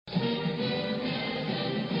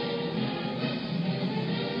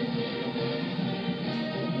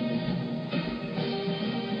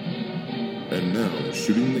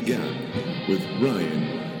Shooting the Gap with Ryan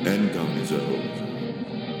and Gonzo.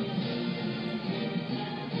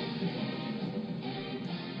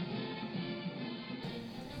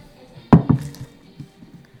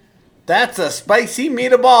 That's a spicy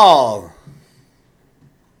meatball.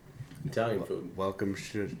 Italian food. Welcome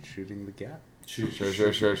shooting the gap. Studio.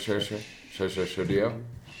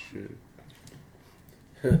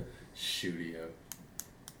 Studio.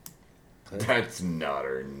 That's not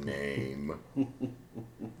her name. You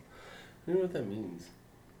know what that means?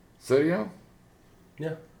 Studio?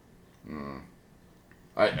 Yeah.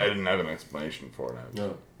 I didn't have an explanation for it.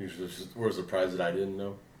 No. You were surprised that I didn't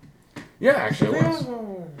know. Yeah, actually it was.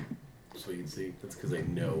 So you can see, that's because they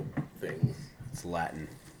know things. It's Latin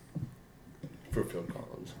For Phil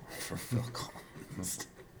Collins. for Phil Collins.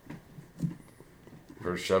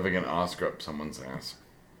 For shoving an Oscar up someone's ass.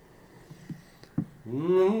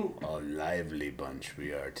 A lively bunch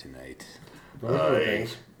we are tonight. We are.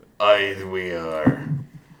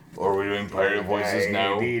 Or are we doing pirate voices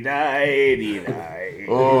now? Oh, We should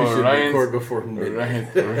Ryan's, record before midnight.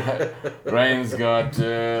 Ryan's got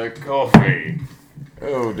coffee.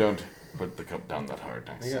 Oh, don't put the cup down that hard.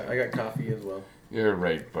 I got coffee as well. You're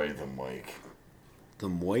right by the mic. The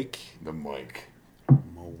mic? The mic.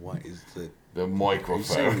 What is the... The Are you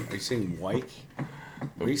microphone. saying mic?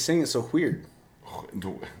 Why are you saying it so weird?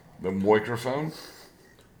 The microphone?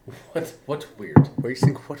 What's weird? Why are you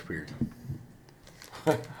saying what weird?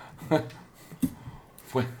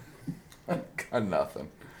 Got nothing.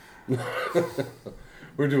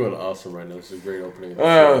 We're doing awesome right now. This is a great opening.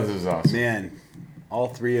 Oh, this is awesome. Man, all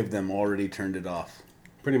three of them already turned it off.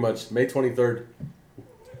 Pretty much. May 23rd.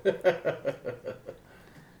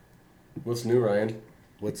 What's new, Ryan?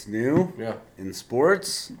 What's new? Yeah. In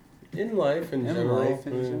sports? In life in general.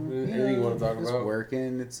 Anything you want to talk Just about?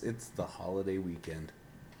 working. It's the holiday weekend.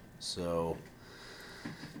 So...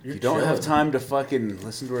 You're If you don't have chilling. time to fucking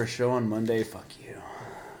listen to our show on Monday, fuck you.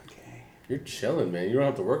 Okay. You're chilling, man. You don't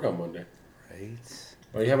have to work on Monday. Right?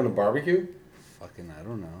 Are you having a barbecue? Fucking, I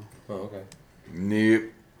don't know. Oh, okay. Nope.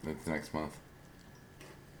 That's next month.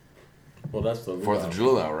 Well, that's the 4th of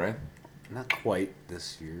July, right? Not quite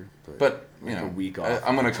this year, but, But, you like know, a week off.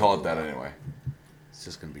 I'm going to call it that anyway. It's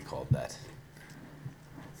just going to be called that.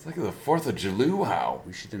 It's like the 4th of July.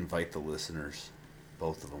 We should invite the listeners.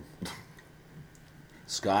 Both of them.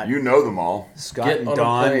 Scott. You know them all. Scott Get and on a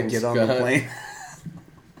Don plane, get on the Scott. plane.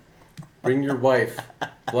 Bring your wife.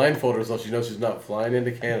 Blindfold her so she knows she's not flying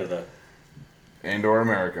into Canada. And or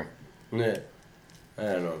America. Yeah. I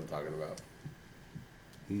don't know what I'm talking about.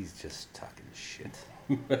 He's just talking shit.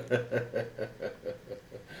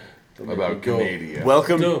 About Go. Canada.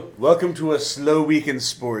 Welcome to a slow week in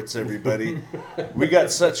sports, everybody. We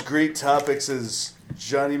got such great topics as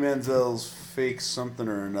Johnny Manziel's fake something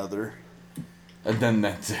or another. And then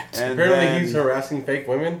that's it. And Apparently then he's harassing fake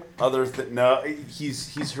women. no,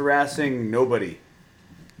 he's harassing nobody,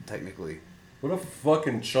 technically. What a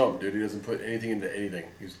fucking chump, dude. He doesn't put anything into anything.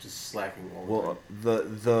 He's just slacking all the Well, time.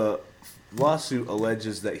 the lawsuit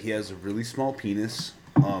alleges that he has a really small penis,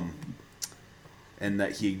 and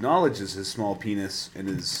that he acknowledges his small penis and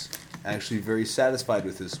is actually very satisfied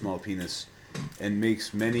with his small penis, and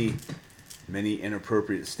makes many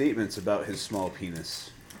inappropriate statements about his small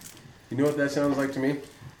penis. You know what that sounds like to me?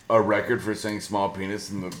 A record for saying small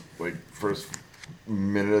penis in the first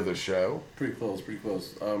minute of the show. Pretty close, pretty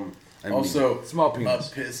close. I mean, Also, small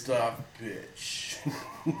penis. a pissed off bitch.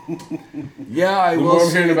 Yeah, I The will more I'm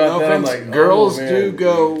say, hearing about no that, I'm offense, like, girls oh, do man,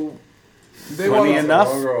 go... They Funny want enough,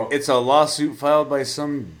 wrong girl. it's a lawsuit filed by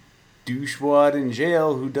some douchewad in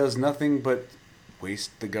jail who does nothing but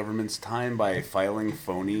waste the government's time by filing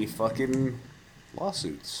phony fucking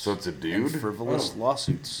lawsuits. So it's a And dude? frivolous Oh.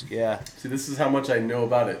 lawsuits. Yeah, See, this is how much I know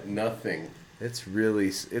about it. Nothing. it's really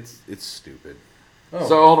it's stupid. Oh.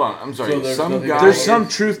 So hold on, I'm sorry. So there's Some nothing guy... about There's some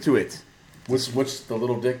truth to it. What's the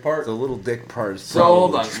little dick part? The little dick part is So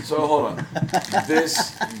hold probably on. So hold on.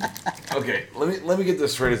 This. Okay. Let me get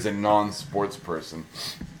this straight as a non-sports person.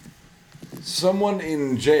 Someone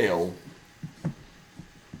in jail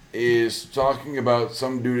is talking about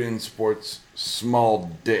some dude in sports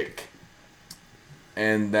small dick,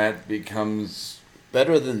 and that becomes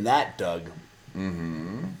better than that, Doug.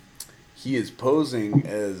 Mm-hmm. He is posing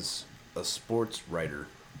as a sports writer.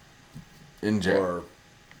 in jail. Or,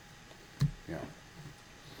 yeah.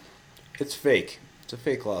 It's fake. It's a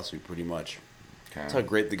fake lawsuit, pretty much. That's how Okay.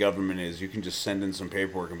 great the government is. You can just send in some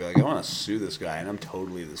paperwork and be like, I want to sue this guy, and I'm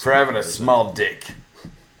totally the For same having a person." small dick.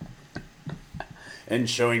 And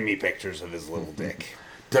showing me pictures of his little dick.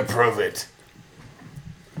 To prove it.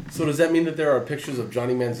 So does that mean that there are pictures of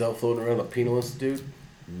Johnny Manziel floating around a penal institute?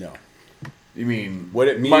 No. You mean What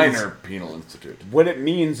it means- minor penal institute? What it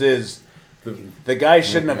means is the guy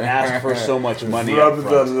shouldn't have asked for so much money up From the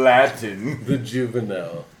front. Latin. The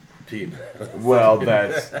juvenile penal. Well,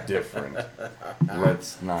 that's different.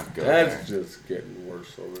 Let's not go That's just getting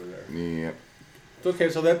worse over there. there. Yep. Okay,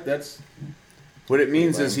 so that's What it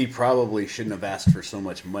means is he probably shouldn't have asked for so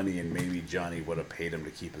much money, and maybe Johnny would have paid him to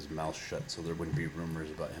keep his mouth shut, so there wouldn't be rumors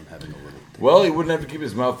about him having a little dick. Well, he wouldn't have to keep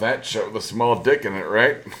his mouth that shut with a small dick in it,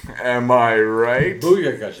 right? Am I right?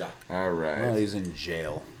 booyakasha. All right. Well, he's in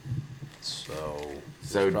jail, so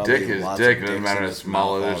So there's probably dick is lots dick, of doesn't dicks matter in how his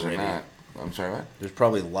small mouth it is or already. not. I'm sorry, what? There's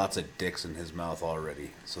probably lots of dicks in his mouth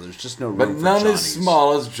already, so there's just no room But for none Johnny's. as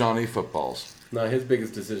small as Johnny Footballs. No, his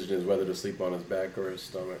biggest decision is whether to sleep on his back or his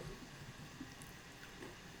stomach.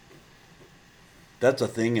 That's a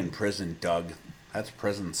thing in prison, Doug. That's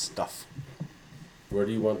prison stuff. Where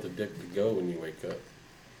do you want the dick to go when you wake up?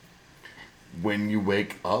 When you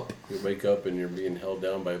wake up, You wake up and you're being held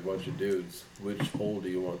down by a bunch of dudes. Which hole do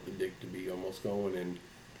you want the dick to be almost going in?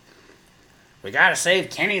 We gotta save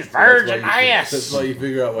Kenny's So that's virgin why you- That's ass. why you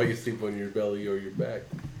figure out why you sleep on your belly or your back.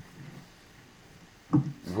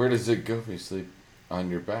 where does it go if you sleep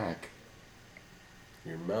on your back?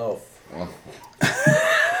 Your mouth. Oh.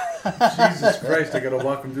 Jesus Christ, I gotta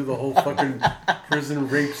walk him through the whole fucking prison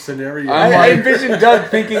rape scenario. I envision Doug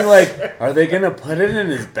thinking like, are they gonna put it in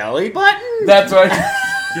his belly button? That's what.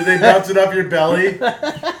 Do they bounce it off your belly?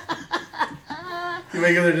 You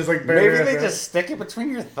make it they're just like Maybe they just stick it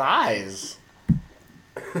between your thighs.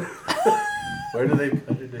 Where do they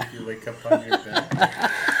put it if you wake up on your bed?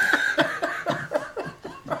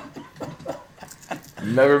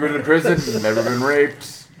 Never been to prison, never been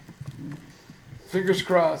raped. Fingers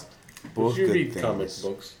crossed. Both you good read things. comic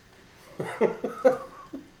books.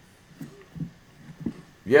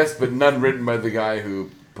 Yes, but none written by the guy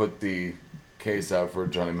who put the case out for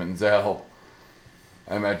Johnny Manziel.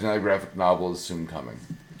 I imagine that graphic novel is soon coming.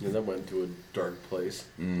 And that went to a dark place.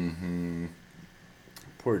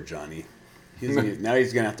 Poor Johnny. Now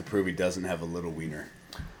he's gonna have to prove he doesn't have a little wiener.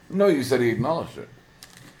 No, you said he acknowledged it.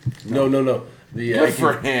 No. The Good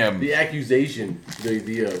for him. The accusation, the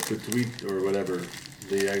tweet or whatever,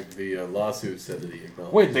 the lawsuit said that he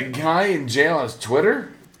acknowledged. Wait, the guy in jail has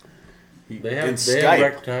Twitter? they and have Skype.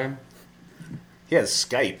 rec time. He has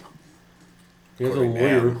Skype. He has a According to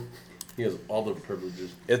lawyer. him. He has all the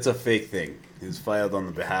privileges. It's a fake thing. He's filed on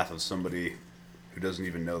the behalf of somebody who doesn't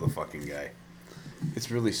even know the fucking guy.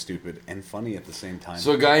 It's really stupid and funny at the same time.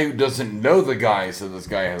 So a guy who doesn't know the guy said this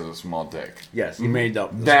guy has a small dick. yes, he made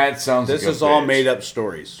up. That sounds This like a is all bitch. made up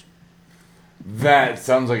stories. That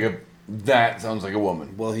sounds like a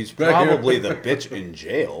woman. Well, he's probably the bitch in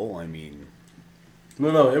jail. I mean,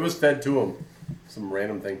 No, it was fed to him. Some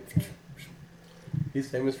random thing. He's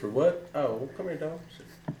famous for what? Oh, come here, dog.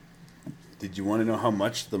 did you want to know how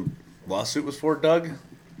much the lawsuit was for, Doug?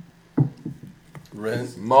 Rent.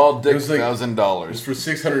 Small dick, It was like- It was $1,000. for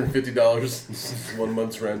 $650. 1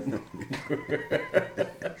 month's rent.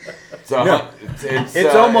 So No. it's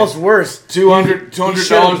It's almost worse.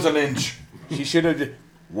 $200 an inch. He should have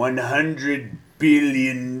 $100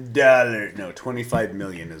 billion. No, 25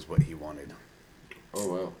 million is what he wanted. Oh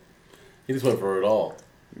wow. He just went for it all.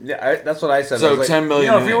 Yeah, that's what I said. So I was like, 10 million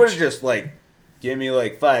You know, if an you would have inch. just like, give me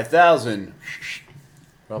like 5,000.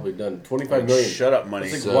 Probably done. 25 million. Shut up, money.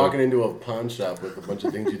 It's like So- walking into a pawn shop with a bunch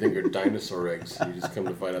of things you think are dinosaur eggs. You just come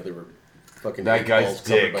to find out they were fucking That egg guy's balls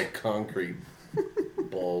dick. covered by concrete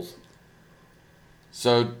balls.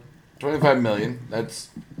 So 25 million. That's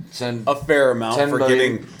send A fair amount 10 for million-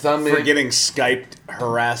 getting 10 million- for getting Skyped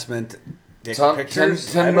harassment dick 10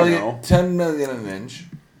 pictures. 10 I don't million, know. 10 million an inch.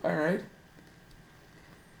 All right.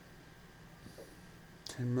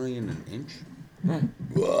 10 million an inch.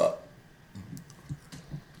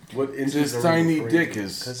 What inches His are we tiny referring dick to?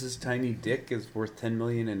 is. Because his tiny dick is worth 10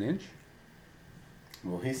 million an inch.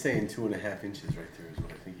 Well, he's saying 2.5 inches right there is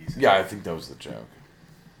what I think he said. Yeah, I think that was the joke.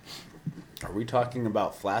 Are we talking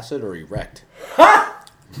about flaccid or erect?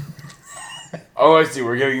 Oh, I see.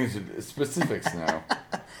 We're getting into specifics now.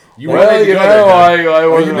 You Well, wanted to you go know, there, Doug. I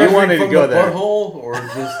wasn't. you wanted to From go the there. butthole or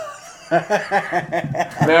just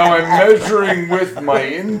Now I'm measuring with my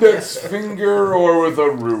index finger or with a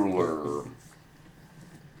ruler.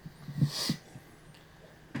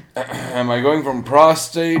 Am I going from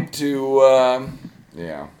prostate to,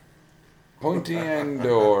 yeah, pointy end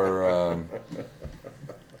or,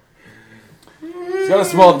 he's got a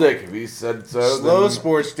small dick, if he said so. Slow then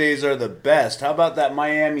sports days are the best. How about that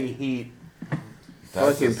Miami Heat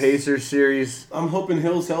that's fucking a- Pacers series? I'm hoping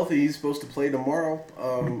Hill's healthy. He's supposed to play tomorrow.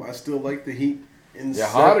 I still like the Heat in Yeah,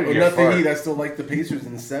 how did you not fart? the Heat. I still like the Pacers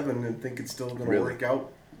in 7 and think it's still going to Really? work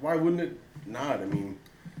out why wouldn't it not? I mean,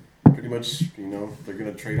 pretty much, they're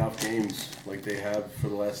going to trade off games like they have for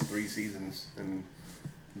the last 3 seasons, and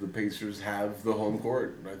the Pacers have the home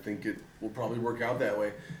court. I think it will probably work out that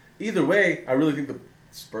way. Either way, I really think the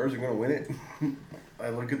Spurs are going to win it. I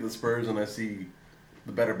look at the Spurs and I see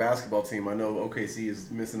the better basketball team. I know OKC is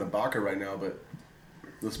missing Ibaka right now, but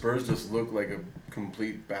the Spurs just look like a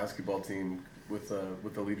complete basketball team with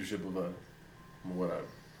the leadership of a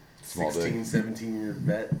Small 16, 17-year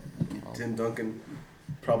vet, Tim Duncan,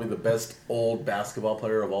 probably the best old basketball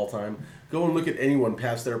player of all time. Go and look at anyone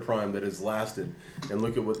past their prime that has lasted, and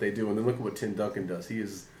look at what they do, and then look at what Tim Duncan does.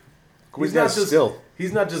 He's not just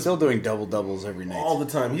still doing double doubles every night all the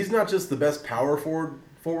time. He's not just the best power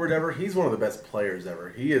forward ever. He's one of the best players ever.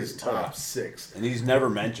 He is top 6, and he's never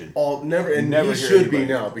mentioned. He should be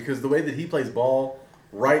now, because the way that he plays ball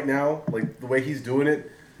right now, like the way he's doing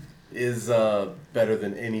it, is better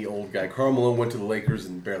than any old guy. Karl Malone went to the Lakers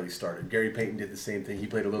and barely started. Gary Payton did the same thing. He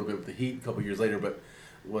played a little bit with the Heat a couple years later, but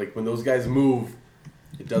like when those guys move,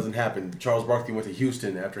 it doesn't happen. Charles Barkley went to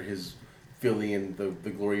Houston after his Philly and the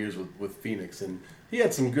glory years with Phoenix, and he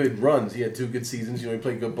had some good runs. He had 2 good seasons. He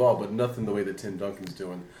played good ball, but nothing the way that Tim Duncan's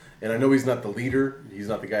doing. And I know he's not the leader. He's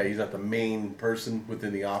not the guy. He's not the main person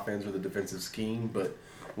within the offense or the defensive scheme, but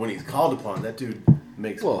when he's called upon, that dude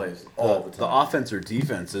makes plays all the time. The offense or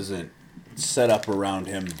defense isn't set up around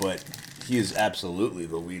him, but he is absolutely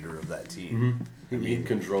the leader of that team. Mm-hmm. He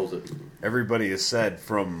controls it. Everybody has said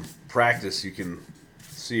from practice, you can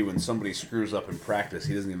see when somebody screws up in practice,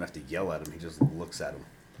 he doesn't even have to yell at him. He just looks at him.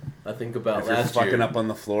 I think about if you're last fucking year, up on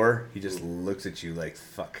the floor, he just looks at you like,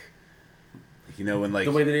 fuck. When like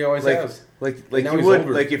the way that he always has. Like now you he's would,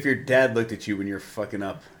 older. like if your dad looked at you when you're fucking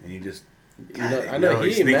up and you just... I know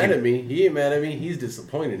he ain't mad at me. He ain't mad at me. He's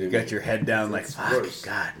disappointed in me. Got your head down like, fuck, worse.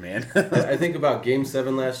 God, man. I think about Game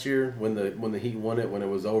 7 last year when the Heat won it. When it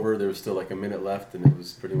was over, there was still like a minute left, and it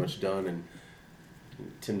was pretty much done. And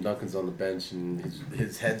Tim Duncan's on the bench, and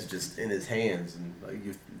his head's just in his hands. And like,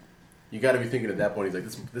 you got to be thinking at that point, he's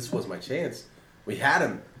like, this was my chance. We had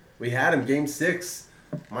him. Game 6,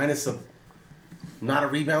 minus not a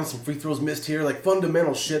rebound, some free throws missed here, like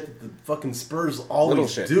fundamental shit that the fucking Spurs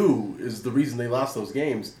always do is the reason they lost those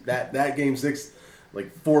games. That Game 6,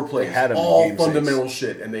 like 4 plays, had him all in Game fundamental 6.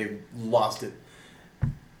 shit, and they lost it.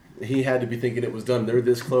 He had to be thinking it was done. They're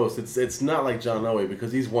this close. It's not like John Elway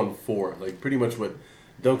because he's won 4. Like pretty much what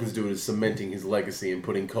Duncan's doing is cementing his legacy and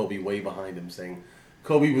putting Kobe way behind him, saying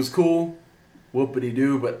Kobe was cool,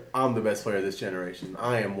 whoopity-doo, but I'm the best player of this generation.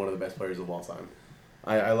 I am one of the best players of all time.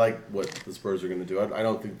 I like what the Spurs are going to do. I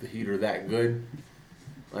don't think the Heat are that good.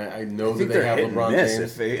 I know that they have LeBron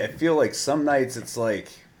James. I feel like some nights it's like...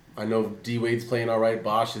 I know D-Wade's playing all right.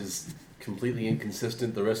 Bosh is completely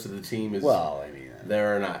inconsistent. The rest of the team is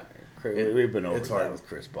there or not. We've been over it's that hard. with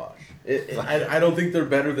Chris Bosh. I don't think they're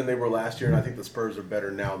better than they were last year, and I think the Spurs are better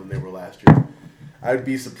now than they were last year. I'd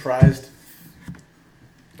be surprised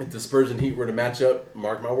if the Spurs and Heat were to match up.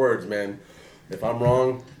 Mark my words, man. If I'm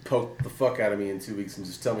wrong, poke the fuck out of me in 2 weeks and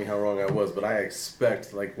just tell me how wrong I was. But I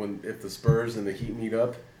expect, if the Spurs and the Heat meet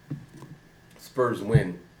up, Spurs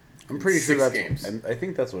win. I'm pretty sure that's games. I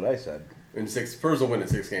think that's what I said. In 6, Spurs will win in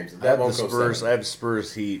 6 games. I have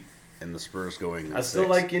Spurs Heat and the Spurs going in I still 6.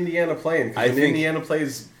 like Indiana playing. Because when Indiana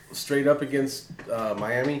plays straight up against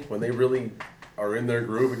Miami, when they really are in their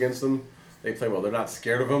groove against them, they play well. They're not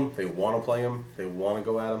scared of them. They want to play them. They want to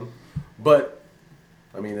go at them. But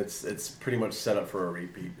I mean, it's pretty much set up for a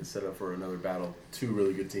repeat. It's set up for another battle. 2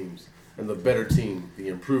 really good teams. And the better team, the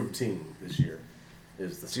improved team this year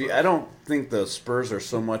is the Spurs. See, I don't think the Spurs are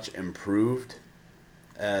so much improved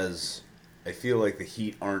as I feel like the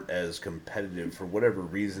Heat aren't as competitive for whatever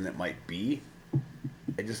reason it might be.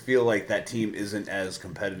 I just feel like that team isn't as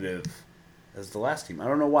competitive as the last team. I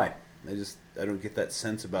don't know why. I don't get that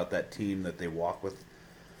sense about that team that they walk with.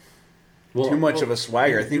 Too much of a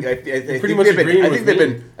swagger. I think pretty much agreeing with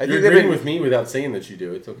me. You're agreeing with me without saying that you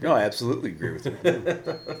do. It's okay. No, I absolutely agree with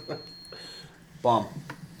you. Bomb.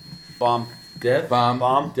 Death.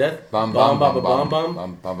 Bomb. Death. Bum Bomb. bum Bomb. bum Bomb.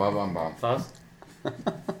 bum bum bum bum bum. Pause.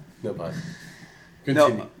 No pause.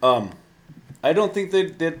 Continue. No, I don't think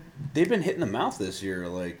they've been hit in the mouth this year,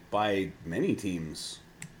 like by many teams.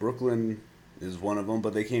 Brooklyn is one of them,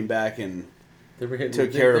 but they came back and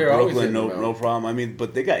took care of Brooklyn, no problem. I mean,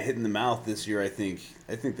 but they got hit in the mouth this year. I think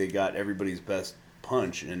they got everybody's best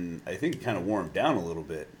punch, and I think it kind of wore him down a little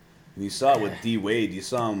bit. And you saw it with D Wade. You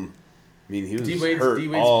saw him. I mean, he was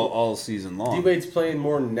hurt all season long. D-Wade's playing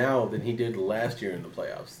more now than he did last year in the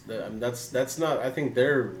playoffs. That's not. I think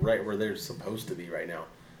they're right where they're supposed to be right now.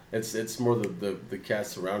 It's more the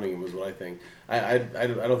cast surrounding him is what I think. I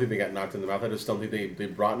don't think they got knocked in the mouth. I just don't think they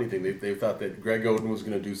brought anything. They thought that Greg Oden was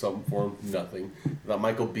going to do something for him. Nothing. They thought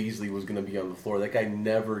Michael Beasley was going to be on the floor. That guy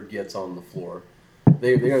never gets on the floor.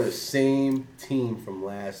 They are the same team from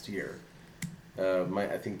last year.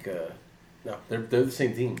 I think no, they're the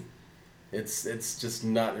same team. It's just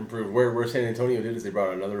not improved. Where San Antonio did is they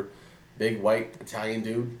brought another big white Italian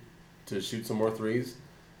dude to shoot some more threes,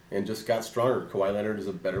 and just got stronger. Kawhi Leonard is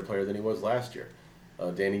a better player than he was last year.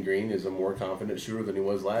 Danny Green is a more confident shooter than he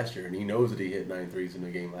was last year, and he knows that he hit 9 threes in the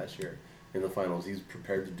game last year in the finals. He's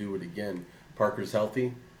prepared to do it again. Parker's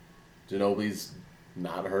healthy. Ginobili's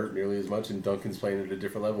not hurt nearly as much, and Duncan's playing at a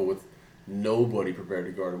different level with nobody prepared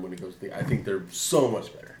to guard him when he goes to the... I think they're so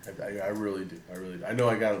much better. I really do. I really do. I know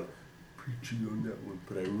I got preachy on that one,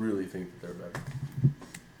 but I really think that they're better.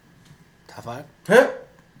 Top 5? Huh?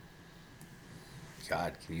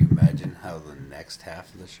 God, can you imagine how the next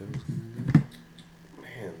half of the show is going to go?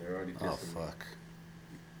 Man, they're already Oh, pissing me. fuck.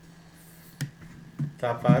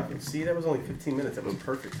 Top 5? See, that was only 15 minutes. That was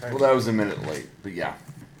perfect time. Well, that was a minute late, but yeah.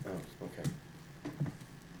 Oh, okay.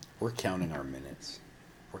 We're counting our minutes.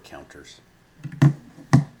 We're counters.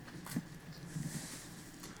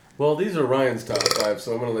 Well, these are Ryan's top 5,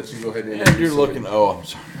 so I'm going to let you go ahead and... And you're looking. Oh, I'm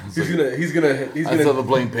sorry. He's gonna I saw the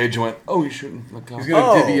blank page and went, oh, he's shooting from the cup. He's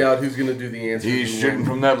gonna divvy out who's gonna do the answer. He's shooting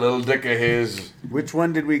from that little dick of his. Which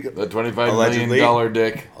one did we go? The $25 million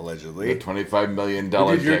dick. Allegedly. The $25 million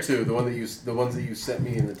Who did your dick. two? The ones that you sent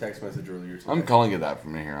me in the text message earlier today. I'm calling it that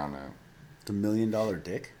from here on out. The $1 million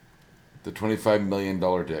dick? The $25 million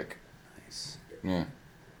dick. Nice. Yeah.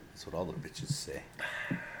 That's what all the bitches say.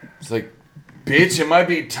 It's like, bitch, it might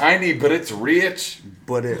be tiny, but it's rich.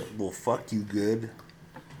 But it will fuck you good.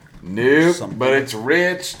 Nope, Something. but it's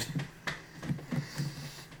rich.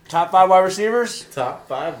 Top 5 wide receivers? Top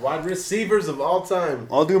 5 wide receivers of all time.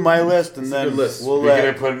 I'll do my list, and It's a then good list. we'll You're let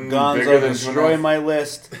gonna put in bigger Gonzo than destroy 2.5? my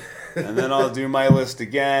list, and then I'll do my list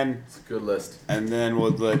again, It's a good list. and then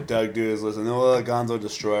we'll let Doug do his list, and then we'll let Gonzo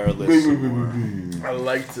destroy our list. some more. I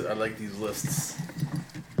like these lists.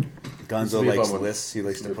 Gonzo This will be a likes fun one. lists. He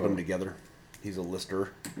likes This to will be put them fun. together. He's a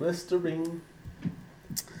lister. Listering.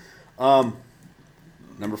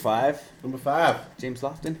 Number 5, Number 5, James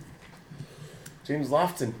Lofton. James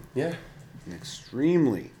Lofton. Yeah. An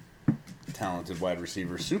extremely talented wide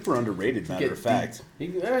receiver. Super underrated, matter of fact.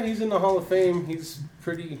 He's in the Hall of Fame. He's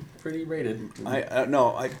pretty rated.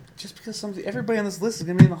 Just because everybody on this list is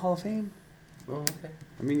going to be in the Hall of Fame. Oh, okay.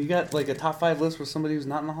 I mean, you got like a top 5 list with somebody who's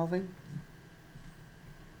not in the Hall of Fame?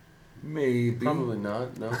 Maybe. Probably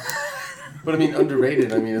not. No. But I mean,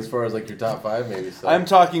 underrated. I mean, as far as like your top 5, maybe. So. I'm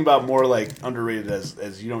talking about more like underrated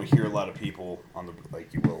as you don't hear a lot of people on the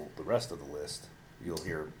like you will the rest of the list. You'll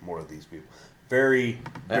hear more of these people. Very.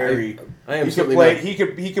 I am He could certainly play. not-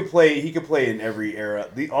 He could play in every era.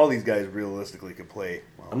 All these guys realistically could play.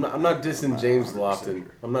 Well, I'm not dissing James 100% Lofton. sure.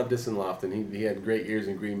 I'm not dissing Lofton. He had great years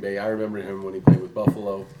in Green Bay. I remember him when he played with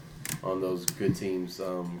Buffalo on those good teams,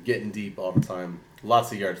 getting deep all the time.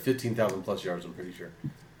 Lots of yards, 15,000 plus yards. I'm pretty sure.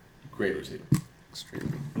 Great receiver.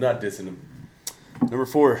 Extremely. Not dissing him. Number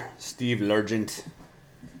 4, Steve Largent.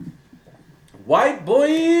 White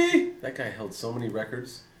boy. That guy held so many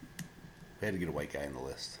records. We had to get a white guy in the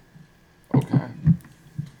list. Okay.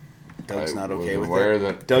 Doug's I not was okay with aware it.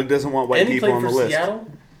 that- Doug doesn't want white And he people played on the for list.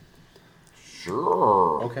 Seattle.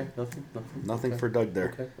 Sure. Okay, nothing. Nothing Okay. for Doug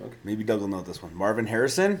there. Okay. Maybe Doug will know this one. Marvin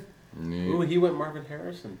Harrison? Yeah. Ooh, he went Marvin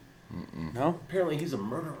Harrison. No? Apparently, he's a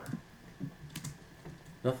murderer.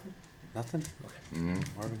 Nothing. Nothing?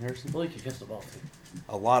 Marvin Harrison? Well, he could catch the ball too.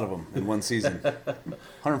 A lot of them in one season. Many,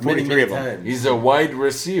 143 many of them. times. He's a wide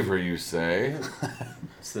receiver, you say?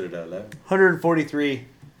 Said it out loud. 143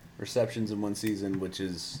 receptions in one season, which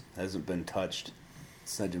hasn't been touched.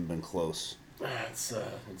 It's not even been close. It's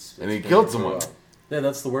And he been killed there for a someone. while. Yeah,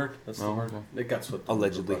 that's the word. That's the Oh, word. okay. It got swept. under the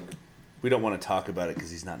Allegedly. rug. We don't want to talk about it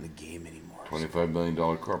because he's not in the game anymore. $25 million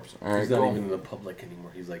corpse. All right, He's not cool. even in the public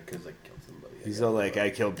anymore. He's like, because I killed somebody. He's all like,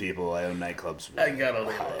 I killed people. I own nightclubs. I gotta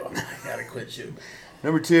leave alone. I gotta quit shooting.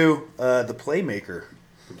 Number 2, the playmaker,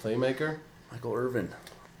 The playmaker. Michael Irvin.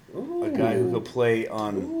 Ooh. A guy who could play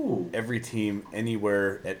on Ooh. every team,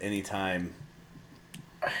 anywhere, at any time,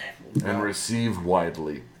 And receive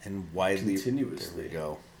widely. and widely. Continuously. There we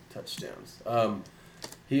go. touchdowns.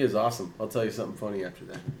 He is awesome. I'll tell you something funny after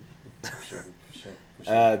that. For sure.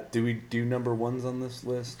 Do we do number 1s on this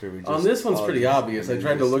list, or we just On this one's all pretty just- obvious. I we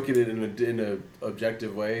tried to just- look at it in a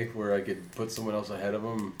objective way where I could put someone else ahead of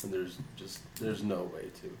them, and there's no way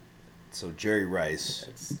to. So Jerry Rice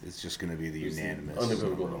It's- is just going to be the He's the unanimous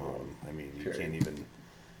unequivocal number number one. I mean, you Period. can't even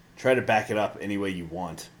try to back it up any way you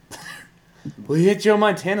want. Well, he had Joe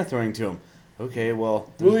Montana throwing to him. Okay,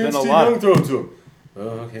 well, Well, he there's had been a Steve lot. Young throw him to him. Oh,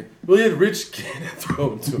 okay. Well, he had Rich Gannon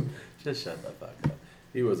throw him to him. Just shut the fuck up.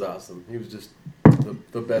 He was awesome. He was just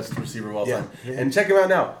the best receiver of all time. Yeah. And check him out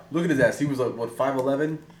now. Look at his ass. He was like, what,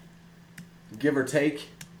 5'11"? Give or take.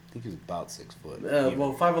 I think he was about 6 foot.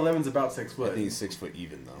 Well, 5'11" is about 6 I foot. think he's 6 foot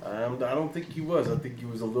even though. I don't think he was. I think he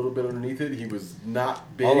was a little bit underneath it. He was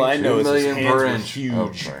not big. All I know is his 2 million hands per were inch. huge.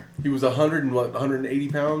 Oh, sorry. He was 180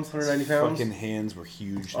 pounds, 190 pounds. Fucking hands were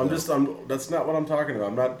huge. That's not what I'm talking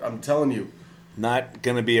about. I'm telling you. Not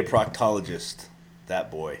gonna be a proctologist.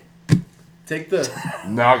 That boy. Take the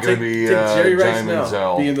Not going take, to be take Jerry Rice Johnny now,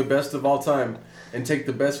 Manziel. being the best of all time, and take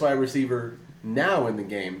the best wide receiver now in the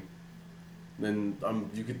game. Then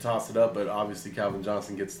you could toss it up, but obviously Calvin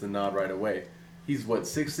Johnson gets the nod right away. He's what,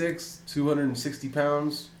 6'6", 260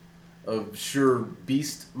 pounds of sure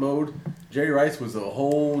beast mode. Jerry Rice was a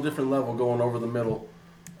whole different level going over the middle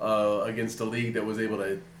against a league that was able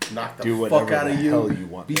to knock the Do fuck whatever out the of you, hell you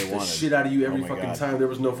want- beat they the wanted. shit out of you every Oh my fucking God. time. There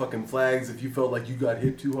was no fucking flags. If you felt like you got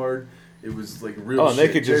hit too hard, it was like real Oh, and shit.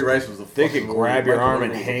 they could just Jerry Rice was a they fucking could warrior. grab your Michael arm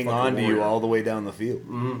and Irvin was a hang fucking on to you warrior. all the way down the field.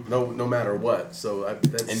 No matter what. So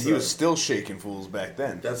that's And he was still shaking fools back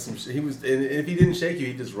then. that's some. He was, and if he didn't shake you,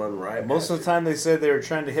 he'd just run right. Most past of the time they said they were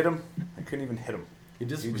trying to hit him. I couldn't even hit him. He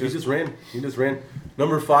just ran. He just ran.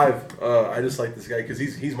 Number 5. I just like this guy because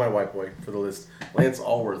he's my white boy for the list. Lance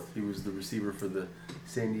Allworth. He was the receiver for the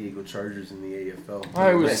San Diego Chargers in the AFL.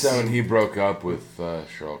 I was Yes. 7. He broke up with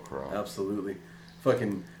Sheryl Crow. Absolutely,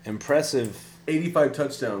 fucking Impressive. 85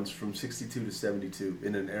 touchdowns from 62 to 72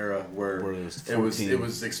 in an era where Where it was it was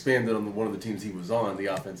 14. expanded on one of the teams he was on. The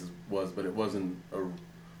offense was, but it wasn't a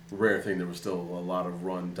rare thing. There was still a lot of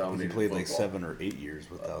run He dominated. played like football. 7 or 8 years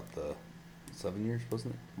without the 7 years,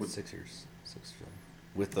 wasn't it? With- 6 years, 6 or 7.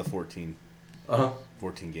 With the 14 Uh-huh.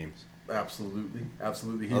 14 games. Absolutely.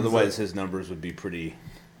 Otherwise, his numbers would be pretty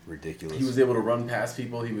ridiculous. He was able to run past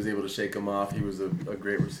people. He was able to shake them off. He was a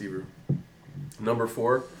great receiver. Number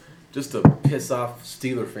 4, just to piss off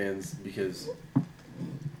Steeler fans because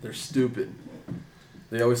they're stupid.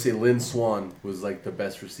 They always say Lynn Swann was like the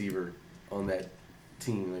best receiver on that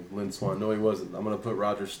team. Like Lynn Swann. No, he wasn't. I'm going to put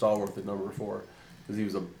Roger Stallworth at number 4 because he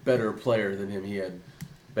was a better player than him. He had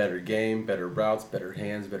better game, better routes, better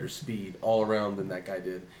hands, better speed all around than that guy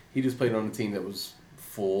did. He just played on a team that was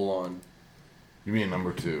full on. You mean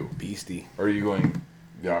number 2? beastie. Or are you going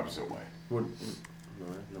the opposite way? No,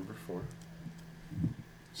 number 4.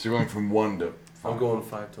 So you're going from 1 to 5. I'm going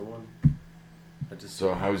 5 to 1.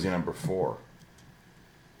 So how is he number 4?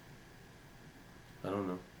 I don't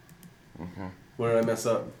know. Okay. Where did I mess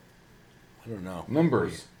up? I don't know.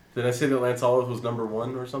 Numbers. Did I say that Lance Allworth was number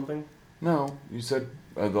 1 or something? No, you said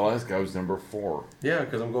the last guy was number 4. Yeah,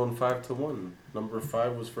 because I'm going 5 to 1. Number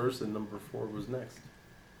 5 was first, and number 4 was next.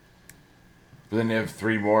 But then you have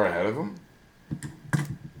 3 more ahead of him?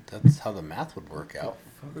 That's how the math would work out. What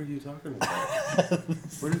the fuck are you talking about?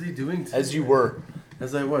 What is he doing? To As me? you were.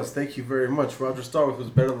 As I was. Thank you very much. Roger Stallworth was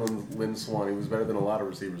better than Lynn Swann. He was better than a lot of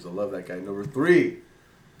receivers. I love that guy. Number 3.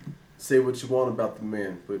 Say what you want about the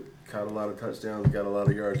man, but caught a lot of touchdowns, got a lot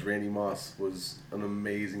of yards. Randy Moss was an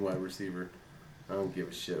amazing wide receiver. I don't give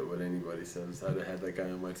a shit what anybody says. I'd have had that guy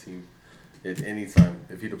on my team at any time.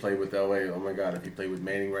 If he'd have played with LA, oh my God. If he played with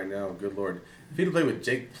Manning right now, good Lord. If he'd have played with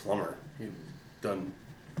Jake Plummer, he'd have done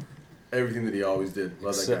everything that he always did.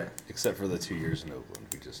 Love that guy. Except for the 2 years in Oakland.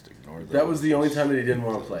 We just ignored that. That was the only time that he didn't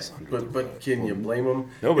want to play. But can you blame him?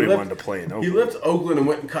 Nobody He left- wanted to play in He Oakland. left Oakland and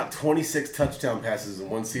went and caught 26 touchdown passes in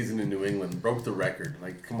one season in New England. Broke the record.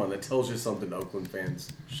 Like, come on, that tells you something, Oakland fans.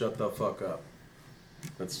 Shut the fuck up.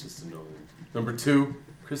 That's just annoying. Number 2,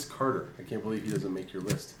 Chris Carter. I can't believe he doesn't make your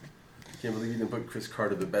list. I can't believe you didn't put Chris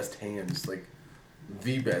Carter the best hands, like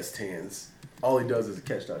the best hands. All he does is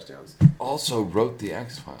catch touchdowns. Also wrote the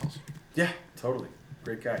X-Files. Yeah, totally.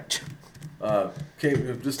 Great guy.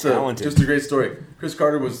 Just Talented. a great story. Chris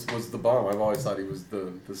Carter was the bomb. I've always thought he was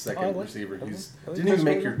the second I like- receiver. I He's like didn't even Chris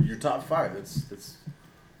make Carter. your top 5. That's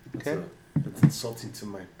Okay. that's insulting to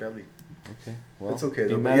my belly. Okay. Well, That's okay, Be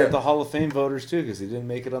though, but mad yeah. at the Hall of Fame voters too, because he didn't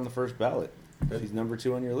make it on the first ballot. Yeah. He's number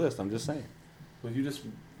 2 on your list. I'm just saying. Well, you just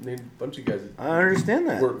named a bunch of guys. I understand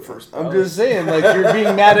that. Weren't first I'm ballot. just saying, like you're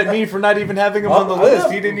being mad at me for not even having him on the I list.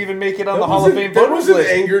 know. He didn't even make it on That the Hall of wasn't- Fame That voters was an list.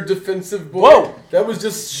 anger defensive boy. Whoa! That was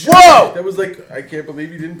just Whoa! That was like, I can't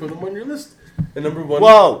believe you didn't put him on your list. And number 1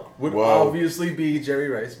 Whoa! would Whoa. obviously be Jerry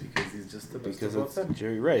Rice because he's just the best Because of all it's time.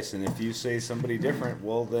 Jerry Rice, and if you say somebody different,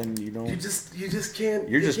 well, then you don't. You just can't.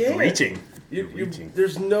 You're you just can't. reaching. You, You're reaching.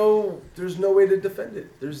 There's no way to defend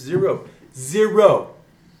it. There's zero.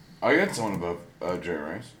 I got someone above Jerry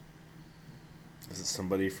Rice. Is it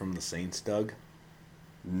somebody from the Saints, Doug?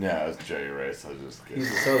 No, it's Jerry Rice. I was just kidding.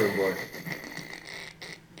 He's a Southern boy.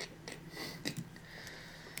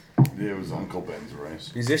 It was Uncle Ben's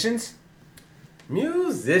rice. Musicians?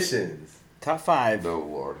 Musicians. Top 5 Oh,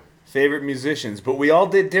 Lord. favorite musicians. But we all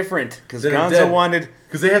did different because They're Gonzo dead. wanted...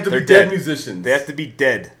 Because they have to They're be dead dead. musicians. They have to be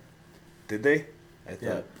dead. Did they? I thought.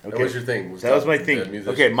 Yeah. That Okay. was your thing. That was my dead thing. musicians.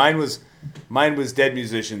 Okay, mine was dead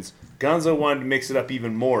musicians. Gonzo wanted to mix it up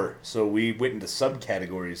even more, so we went into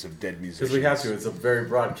subcategories of dead musicians. Because we have to. It's a very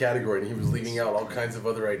broad category, and he was leaving out all kinds of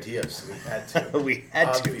other ideas. So we had to. We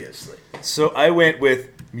had to. Obviously. So I went with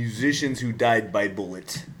musicians who died by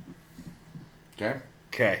bullet. Okay.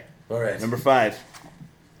 Okay. All right. Number 5.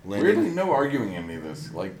 Weirdly, Lennon. no arguing any of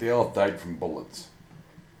this. Like, they all died from bullets.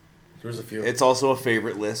 There's a few. It's also a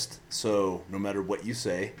favorite list, so no matter what you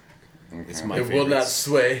say, it's my it favorite. will not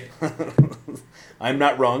sway. I'm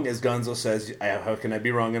not wrong, as Gonzo says. How can I be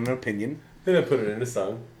wrong in an opinion? Then I put it in a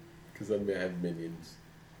song. Because I have minions.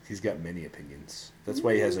 He's got many opinions. That's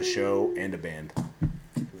why he has a show and a band.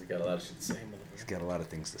 He's got a lot of shit to say. He's got a lot of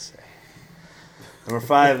things to say. Number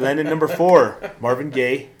 5, Lennon. Number 4, Marvin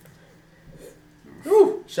Gaye.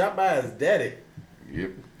 Woo! Shot by his daddy.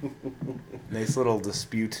 Yep. Nice little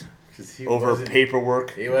dispute 'Cause he over wasn't-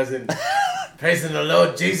 paperwork. He wasn't praising the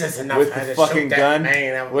Lord Jesus enough With the to fucking shoot that gun,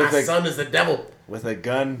 man. with My a- son is the devil. With a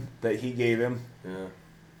gun that he gave him. Yeah.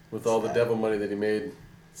 With all the devil money that he made.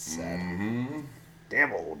 Sad. Mm-hmm.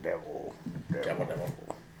 Devil. Devil.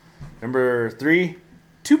 Number 3,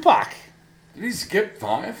 Tupac. Did he skip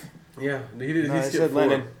 5? Yeah. He did. No, he I skipped said 4.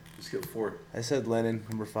 Lennon. He skipped 4. I said Lennon.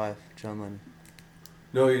 Number 5, John Lennon.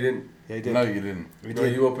 No, you didn't. Yeah, I did. No, you didn't. We No,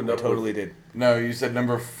 did. you opened I up totally did. No, you said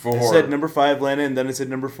number 4. I said number 5, Lennon, then I said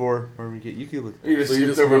number 4. Marvin Gaye. You could look. You just So you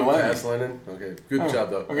skipped just over moved Lennon. past Lennon? Okay. Good Oh, job,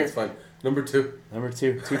 though. okay. That's fine. Number 2. Number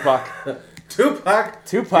 2, Tupac. Tupac.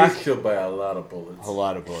 Tupac. He was killed by a lot of bullets. A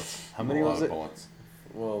lot of bullets. How many A lot was of it? bullets.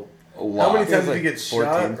 Well, A lot. how many times It was did he like get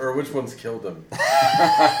 14. shot, or which ones killed him?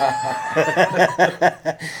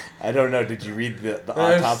 I don't know. Did you read the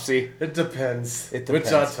autopsy? It depends. It Which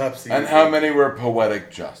depends. autopsy? And you how read. many were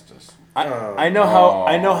poetic justice? I know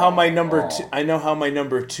how my number two. I know how my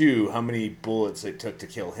number 2. How many bullets it took to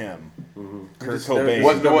kill him? Kurt Just- Cobain.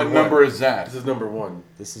 What- What number number one. is that? This is number 1.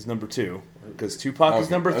 This is number 2 because Tupac is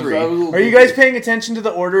Okay. number I was- 3. I was a little Are you bit- guys paying attention to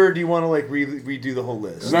the order, or do you want to like redo the whole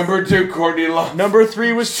list? Number 2, Courtney Love. Number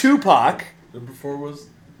 3 was Tupac, Number 4 was.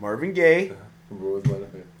 Marvin Gaye, Number 1 was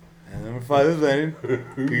Lennon. and number 5 is Lennon. Are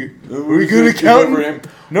we We're good at skip over counting? him.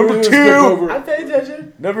 Number We're gonna 2. skip over- I pay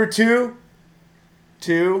attention. Number 2.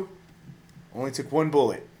 Only took 1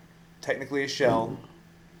 bullet. Technically a shell.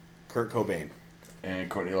 Kurt Cobain. And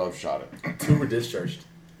Courtney Love shot it. 2 were discharged.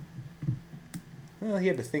 Well, he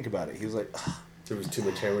had to think about it. He was like, "Ugh." There was too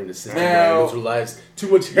much heroin in his system. Now- Ryan. Those were lies. Too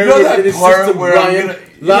much You know heroin that in his part system, where I'm Ryan. gonna-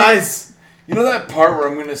 Lies. You know that part where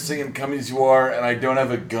I'm going to sing and come as you are and I don't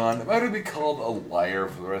have a gun? Am I going to be called a liar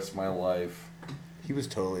for the rest of my life? he was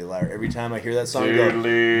totally a liar. Every time I hear that song, I go,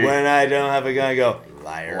 Totally. when I don't have a gun, I go,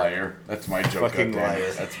 liar. Liar. That's my joke. Fucking goddammit.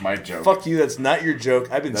 liar. That's my joke. Fuck you, that's not your joke.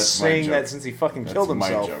 I've been That's my saying joke. that since he fucking That's killed my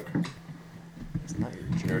himself. joke. It's not your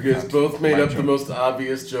joke. Here it You guys comes. both made My up the joke. most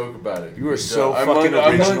obvious joke about it. You are Good so job. I'm, fucking willing to,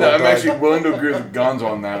 original, I'm dog. actually willing to agree with Gonzo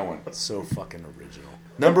on that one. So fucking original.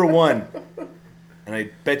 Number 1. And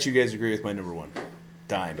I bet you guys agree with my number 1.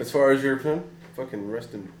 Dime. As far as you're concerned, fucking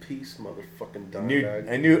rest in peace, motherfucking dime bag.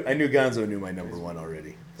 I knew Gonzo knew my number 1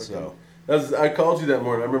 already. So I called you that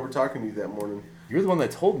morning. I remember talking to you that morning. you're the one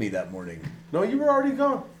that told me that morning. No, you were already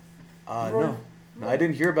gone. No, I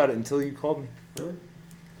didn't hear about it until you called me. Really?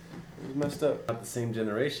 It was messed up. Not the same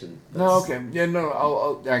generation. No, okay. Yeah, no,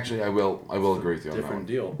 I'll actually, I will agree with you on that Different one.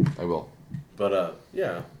 deal. I will. But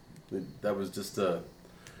yeah, that was just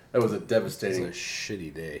that was a It's devastating, a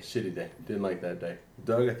shitty day. shitty day. Didn't like that day.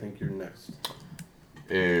 Doug, I think you're next.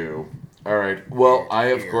 Ew. All right. Well, I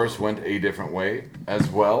of course went a different way as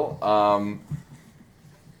well.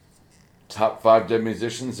 Top 5 dead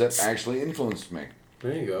musicians that actually influenced me.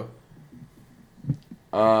 There you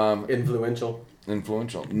go. Um, Influential.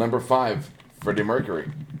 influential. Number 5, Freddie Mercury.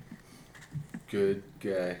 Good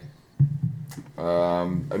guy.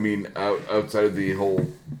 I mean, outside of the whole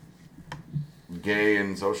gay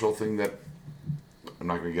and social thing that I'm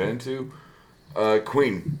not going to get into,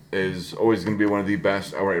 Queen is always going to be one of the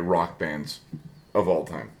best outright rock bands of all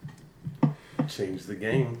time. Changed the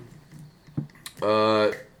game.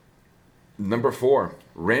 Number 4,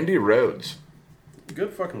 Randy Rhoads.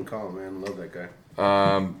 Good fucking call, man. Love that guy.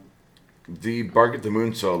 The Bark at the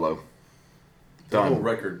Moon solo. The Done. whole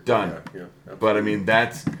record. Done. Yeah. But I mean,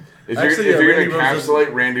 that's if Actually, you're Randy going to Rhoads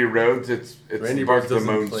encapsulate Randy Rhoads, it's Randy Bark Rose at the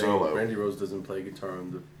doesn't Moon play. solo. Randy Rose doesn't play guitar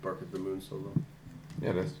on the Bark at the Moon solo.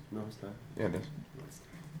 Yeah, it is. No, it's not. Yeah, it is. No, it's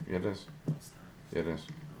not. Yeah, it is. Yeah, it is.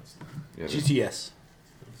 Yeah, it is. GTS.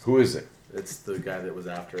 Who is it? It's the guy that was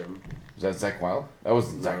after him. Is that Zach Wild? That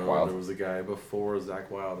wasn't Zach No, Wild. There was a guy before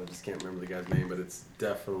Zach Wild. I just can't remember the guy's name, but it's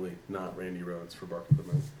definitely not Randy Rhoads for Bark of the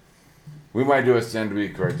Moon. We might do a stand to be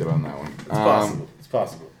corrected on that one. It's possible. It's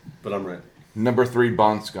possible. But I'm right. Number 3,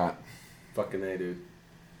 Bon Scott. Fucking A, dude.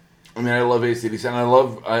 I mean, I love AC/DC, and I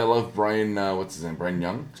love Brian. What's his name? Brian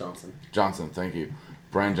Young. Johnson. Thank you,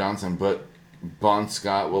 Brian Johnson. But Bon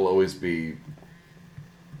Scott will always be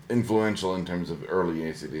influential in terms of early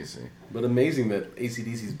AC/DC. But amazing that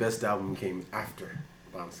AC/DC's best album came after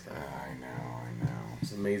Bon Scott. I know.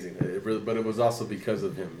 It's amazing. But it was also because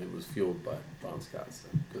of him. It was fueled by Bon Scott. So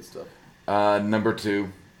good stuff. Number 2,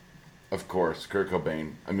 of course, Kurt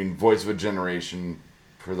Cobain. I mean, voice of a generation.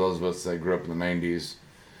 For those of us that grew up in the 90s,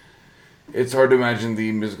 it's hard to imagine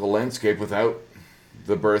the musical landscape without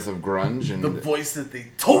the birth of grunge. And The voice that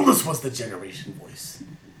they told us was the generation voice.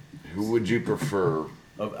 who would you prefer?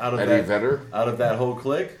 Out of Eddie that, Vedder? Out of that whole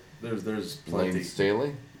clique, there's plenty. Lane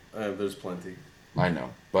Staley? There's plenty. I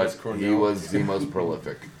know, but Chris Cornell. he was the most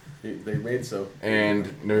prolific. They made so.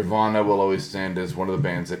 And Nirvana will always stand as one of the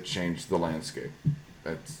bands that changed the landscape.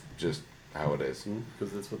 That's just how it is.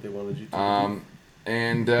 Because that's what they wanted you to do.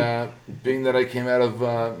 And being that I came out of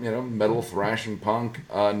metal, thrash, and punk,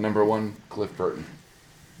 number 1, Cliff Burton.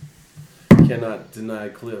 Cannot deny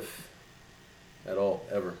Cliff at all,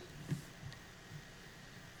 ever.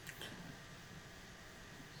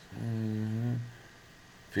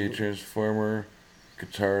 Features former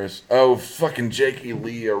guitarist. Oh, fucking Jake E.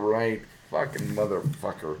 Lee, you're right. Fucking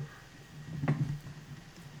motherfucker.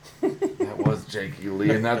 That was Jake E.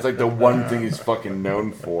 Lee, and that's like the one thing he's fucking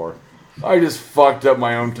known for. I just fucked up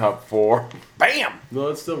my own top 4. Bam! No,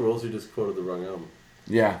 it still rolls. You just quoted the wrong album.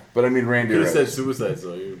 Yeah, but I mean Randy You could have Rhoads. said Suicide,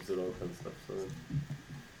 so you said all kinds of stuff.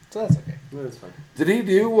 So that's okay. No, it's fine. Did he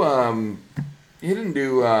do, he didn't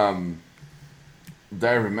do,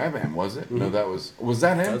 Diary of a Madman, was it? No, that was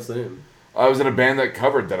that him? That's him. I was in a band that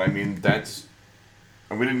covered that. I mean, that's,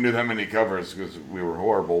 and we didn't do that many covers because we were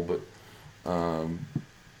horrible, but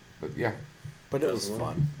yeah. But it was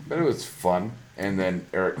fun. But it was fun. And then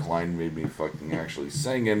Eric Klein made me fucking actually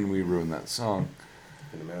sing it, and we ruined that song.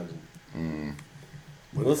 I can imagine.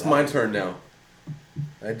 Well, it's my turn now.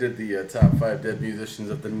 I did the top 5 dead musicians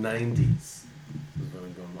of the 90s. This is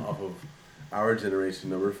going off of our generation,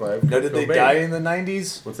 number 5. Now, did they Cobain. die in the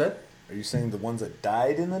 90s? What's that? Are you saying the ones that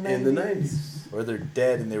died in the 90s? In the 90s. Or they're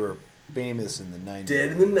dead and they were famous in the 90s?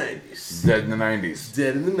 Dead in the 90s. Dead in the 90s.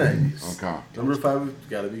 Dead in the 90s. Okay. Number 5 has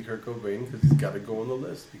got to be Kurt Cobain because he's got to go on the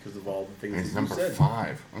list because of all the things He's that number you said.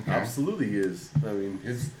 5. Okay. Absolutely he is. I mean,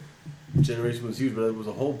 his generation was huge, but it was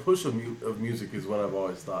a whole push of music is what I've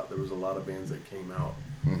always thought. There was a lot of bands that came out.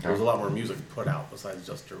 Okay. There was a lot more music put out besides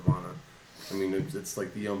just Nirvana. I mean, it's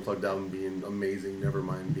like the Unplugged album being amazing,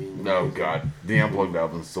 Nevermind being amazing. Oh, God. The Unplugged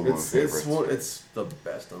album is still one of my favorites. It's the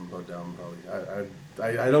best Unplugged album, probably.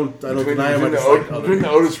 I don't Between deny him. the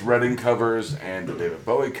Otis Redding covers and the David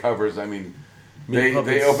Bowie covers, I mean, they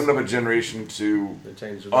opened up a generation to They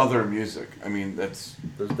changed it. other music. I mean, that's...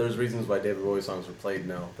 There's reasons why David Bowie songs are played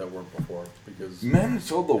now that weren't before because Men Who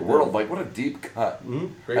Sold the World, like, what a deep cut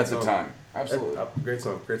Great at song. the time. Absolutely. Great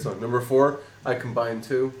song. Number 4, I combined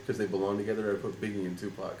 2 because they belong together. I put Biggie and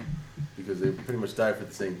Tupac because they pretty much died for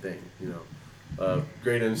the same thing. You know,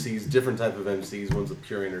 great MCs, different type of MCs. One's a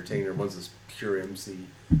pure entertainer, one's this pure MC.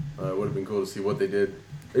 It would have been cool to see what they did.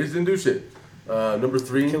 They just didn't do shit. Number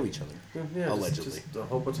 3, Kill each other. yeah, Allegedly. just a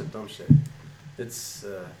whole bunch of dumb shit. It's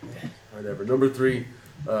whatever. Number 3,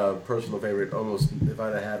 personal favorite. Almost, if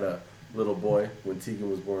I'd have had a little boy when Tegan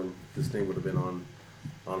was born, this name would have been on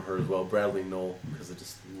her as well. Bradley Knoll, because I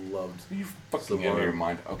just loved. Are you fucking out of your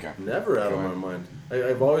mind? Okay. Never out Go of ahead. my mind.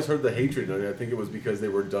 I've always heard the hatred. I think it was because they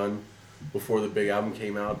were done before the big album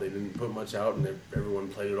came out. They didn't put much out, and everyone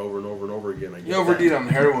played it over and over and over again. I You get overdid that. on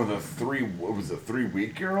heroin with a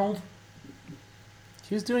 3-week-year-old?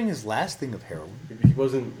 He was doing his last thing of heroin. He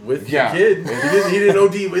wasn't with Yeah. the kid. He didn't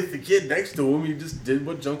OD with the kid next to him. He just did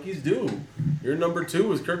what junkies do. Your number 2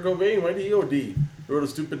 was Kurt Cobain. Why did he OD? He wrote a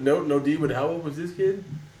stupid note and OD with how old was this kid?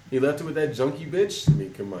 He left it with that junkie bitch. I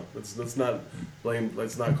mean, come on. Let's not blame.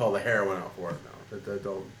 Let's not call the heroin out for it now.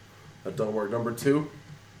 That don't work. Number 2,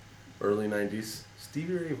 early 90s.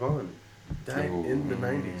 Stevie Ray Vaughan died in the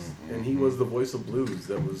 90s, and he was the voice of blues.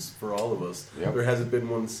 That was for all of us. Yep. There hasn't been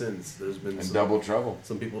one since. There's been And some, Double Trouble.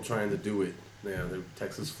 some people trying to do it. Yeah, the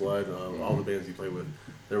Texas Flood, all the bands he played with.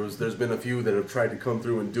 There's been a few that have tried to come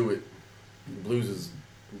through and do it. Blues has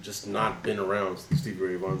just not been around since Stevie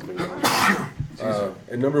Ray Vaughan's been around.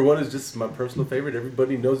 And number 1 is just my personal favorite.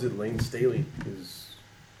 Everybody knows it. Lane Staley is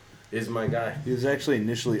is my guy. He was actually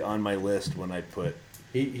initially on my list when I put.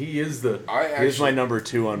 He is the. He was my number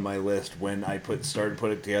 2 on my list when I started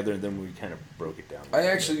putting it together, and then we kind of broke it down. I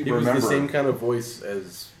actually He remember was the same kind of voice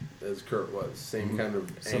as Kurt was. Same kind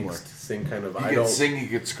of Similar. angst. Same kind of. he could sing, he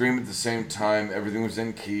could scream at the same time. Everything was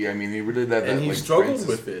in key. I mean, he really did that. And he like, struggled Francis-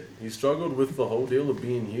 with it. He struggled with the whole deal of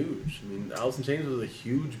being huge. I mean, Alice in Chains was a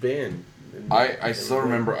huge band. And I still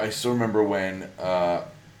remember. I still remember when,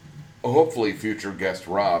 hopefully, future guest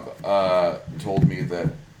Rob told me that.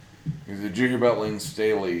 He said, "Did you hear about Lynn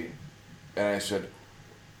Staley?" And I said,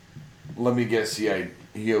 "Let me guess, he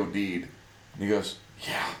OD'd." And he goes,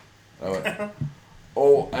 "Yeah." I went,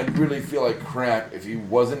 "Oh, I'd really feel like crap if he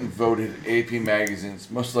wasn't voted AP Magazine's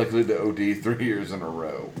most likely to OD 3 years in a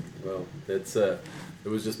row." Well, that's it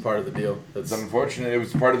was just part of the deal. It's unfortunate. It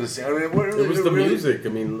was part of the scene. I mean, It was the really, music. I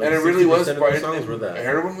mean, like and it really was 60% of part. the songs were that.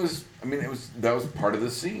 Heroin was. I mean, that was part of the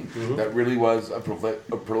scene. Mm-hmm. That really was a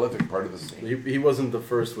prolific part of the scene. He wasn't the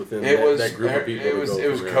first within It was that group of people. It was to go it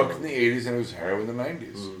was from coke heroin. in the '80s and it was heroin in the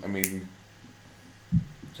 '90s. I mean,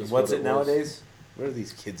 Just What's what it was. nowadays? What are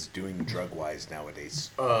these kids doing drug-wise nowadays?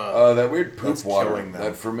 that weird poop That's water, killing them.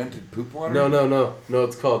 that fermented poop water. No.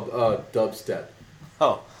 It's called dubstep.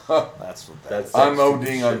 Oh, that's what That's I'm stupid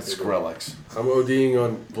ODing on shit, dude. Skrillex. I'm ODing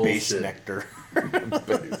on base bullshit. nectar.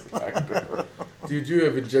 Base nectar. Dude, you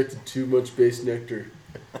have injected too much base nectar.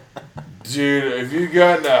 Dude, have you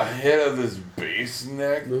gotten a hit of this base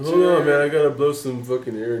nectar? Hold on, man. I gotta blow some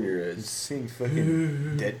fucking air in your head. Seeing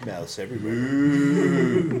fucking dead mouse everywhere.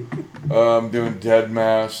 Ooh. I'm doing dead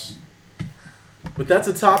mass. But that's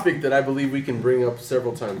a topic that I believe we can bring up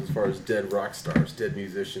several times as far as dead rock stars, dead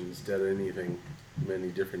musicians, dead anything, many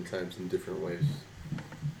different times in different ways.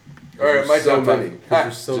 All right, my There's so top many. five.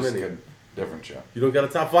 There's so Just many. kidding. Different show. You don't got a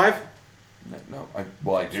top 5? No,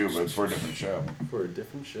 I do, but it's for a different show. For a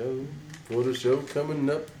different show. For the show coming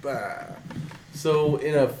up. So,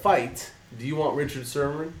 in a fight, do you want Richard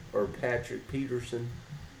Sherman or Patrick Peterson?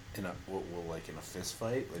 In a like in a fist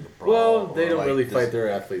fight, like a brawl. Well, they or don't like really this- fight their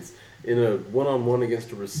athletes. In a one-on-one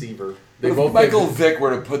against a receiver, If both Michael Vick were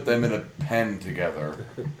to put them in a pen together,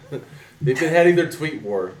 they've been having their tweet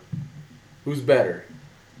war. Who's better?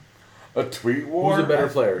 a tweet war. Who's a better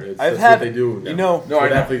player? It's, I've that's had- what they do now. you know- It's No, what I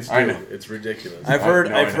know, athletes do. I know. It's ridiculous. I've heard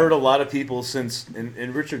I know. heard a lot of people since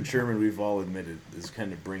and Richard Sherman, we've all admitted, is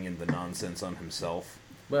kind of bringing the nonsense on himself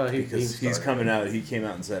well, because he's started. coming out. He came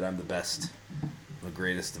out and said, "I'm the best, the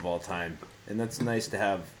greatest of all time," and that's nice to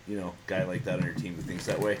have a guy like that on your team who thinks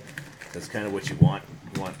that way. That's kind of what you want.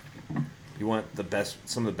 You want the best,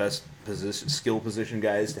 some of the best skill position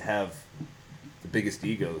guys to have the biggest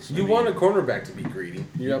egos. You want a cornerback to be greedy.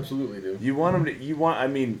 You absolutely do. You want him to. You want. I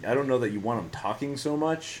mean, I don't know that you want him talking so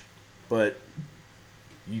much, but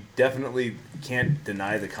you definitely can't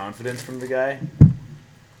deny the confidence from the guy.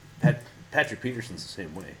 Patrick Peterson's the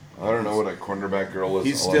same way. I don't know what a cornerback girl is.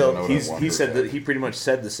 He's All I know still. what I want He her said to. that he pretty much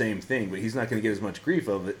said the same thing, but he's not going to get as much grief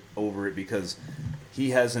over it because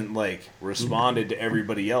he hasn't responded to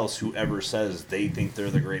everybody else who ever says they think they're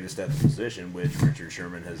the greatest at the position, which Richard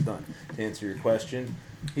Sherman has done. To answer your question,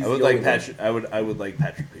 He's I would the like only one. Patrick. I would like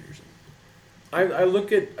Patrick Peterson. I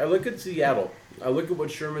look at Seattle. I look at what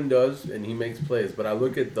Sherman does, and he makes plays. But I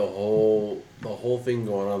look at the whole thing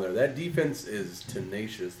going on there. That defense is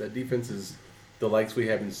tenacious. That defense is the likes we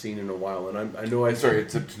haven't seen in a while. And I know I Sorry,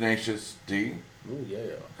 it's a tenacious D. Ooh, yeah.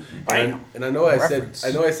 Bam. And I know I Reference.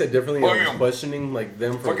 said differently. I was Bam. questioning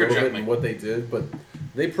them for Fucking a little bit gently. and what they did, but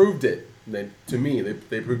they proved it. To me,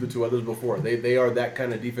 they proved it to others before. They are that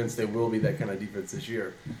kind of defense. They will be that kind of defense this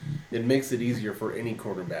year. It makes it easier for any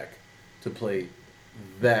quarterback to play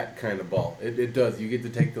that kind of ball. It does. You get to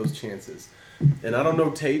take those chances. And I don't know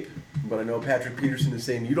tape, but I know Patrick Peterson is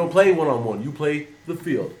saying you don't play one-on-one. You play the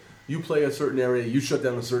field. You play a certain area. You shut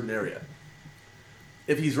down a certain area.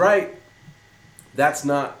 If he's right, that's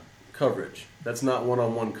not coverage. That's not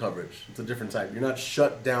one-on-one coverage. It's a different type. You're not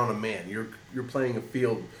shut down a man. You're playing a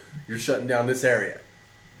field. You're shutting down this area.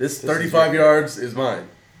 This 35 yards is mine.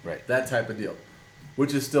 Right. That type of deal,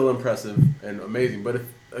 which is still impressive and amazing. But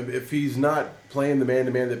if he's not playing the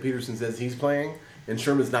man-to-man that Peterson says he's playing, and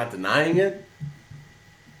Sherman's not denying it,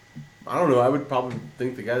 I don't know. I would probably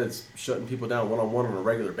think the guy that's shutting people down one-on-one on a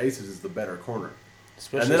regular basis is the better corner.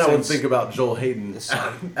 Especially And then I would since- think about Joel Hayden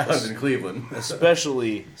out in Cleveland.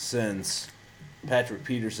 especially since Patrick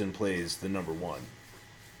Peterson plays the number one.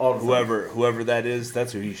 All the time. Whoever that is,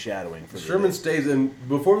 that's who he's shadowing for. Sherman the day. stays in.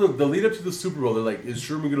 Before the lead up to the Super Bowl, they're like, is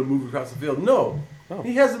Sherman going to move across the field? No. Oh.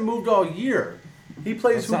 He hasn't moved all year. He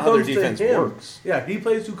plays That's who not how their comes to defense him. works. Yeah, he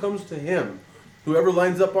plays who comes to him. Whoever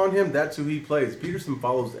lines up on him, that's who he plays. Peterson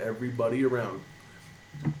follows everybody around.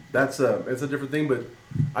 It's a different thing, but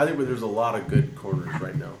I think there's a lot of good corners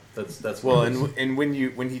right now. That's Well, what it is. and when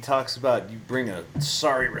he talks about you bring a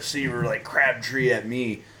sorry receiver like Crabtree at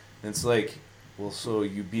me, and it's like, well, so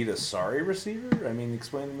you beat a sorry receiver? I mean,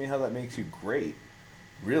 explain to me how that makes you great.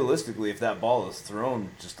 Realistically, if that ball is thrown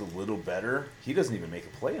just a little better, he doesn't even make a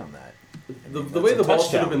play on that. The way the ball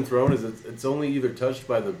should have touchdown. been thrown is it's only either touched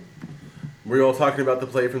by the. We're all talking about the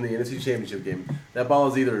play from the NFC Championship game. That ball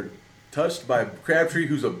is either touched by Crabtree,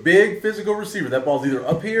 who's a big physical receiver. That ball's either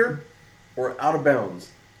up here or out of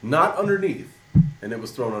bounds, not underneath, and it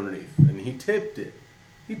was thrown underneath, and he tipped it.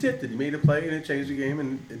 He tipped it. He made a play, and it changed the game,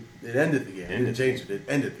 and it ended the game. It didn't change it. It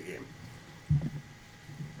ended the game.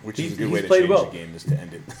 Which is He's- a good way he's to played change well. the game, is to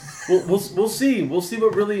end it. We'll see. We'll see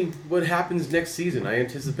what happens next season. I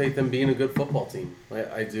anticipate them being a good football team.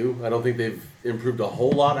 I do. I don't think they've improved a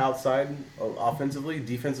whole lot outside offensively.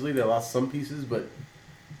 Defensively, they lost some pieces, but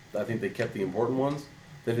I think they kept the important ones.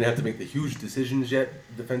 They didn't have to make the huge decisions yet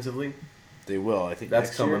defensively. They will. I think That's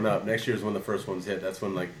next coming year, up. Next year is when the first ones hit. That's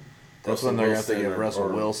when That's when they're going to have to Wilson give Russell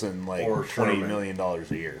or Wilson like or $20 Sherman. million a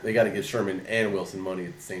year. They got to give Sherman and Wilson money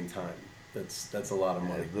at the same time. That's a lot of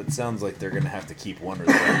money. That sounds like they're going to have to keep one or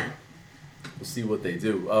the other. We'll see what they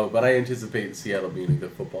do. Oh, but I anticipate Seattle being a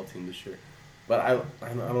good football team this year. But I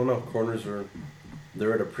don't know. Corners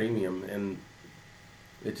they're at a premium, and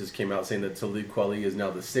it just came out saying that Talib Kweli is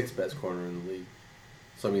now the 6th best corner in the league.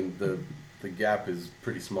 So I mean the gap is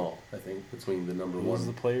pretty small. I think between the number Who was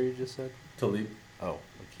the one player you just said? Talib. Oh,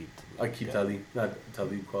 I keep Talib, not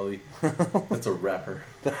Talib Kweli. That's a rapper.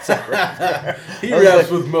 He I was raps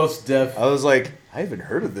like- with Most Def. I was like, I haven't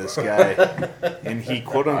heard of this guy, and he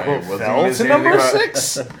quote I unquote wasn't fell gonna to say number anything about-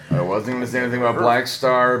 6. I wasn't going to say anything about Black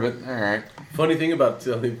Star, but all right. Funny thing about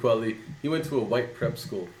Talib Kweli, he went to a white prep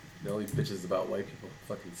school. All these bitches about white people.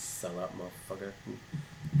 Fucking sellout motherfucker.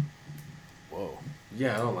 Whoa,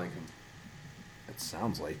 Yeah, I don't like him. that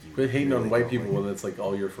sounds like you. Quit hating really on white don't people like when it's like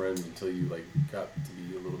all your friends until you like got to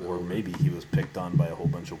be a little bit him. Or older. maybe he was picked on by a whole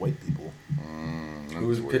bunch of white people. He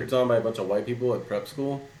was picked on by a bunch of white people at prep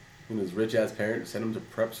school, and his rich ass parents sent him to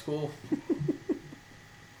prep school.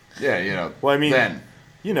 Yeah, you know. Well, I mean, then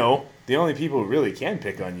you know, the only people who really can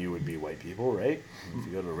pick on you would be white people, right? If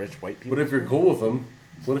you go to rich white people. What if you're cool with them?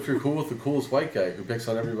 What if you're cool with the coolest white guy who picks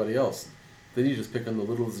on everybody else? Then you just pick on the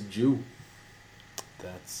littlest Jew.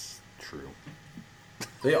 That's true.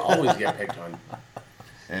 They always get picked on.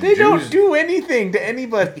 and They Jews, don't do anything to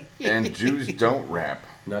anybody. and Jews don't rap.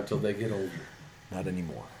 Not till they get older. Not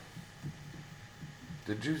anymore.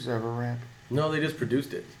 Did Jews ever rap? No, they just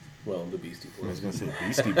produced it. Well, the Beastie I was Boys. gonna say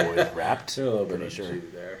Beastie Boys rapped. There's a little bit Pretty of sure. Jew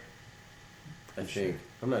there. I think.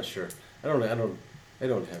 I'm not sure. I don't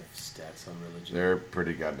have stats on religion. They're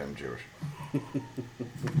pretty goddamn Jewish.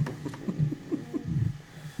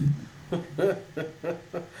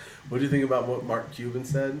 What do you think about what Mark Cuban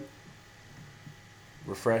said?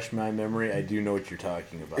 Refresh my memory. I do know what you're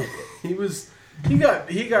talking about. but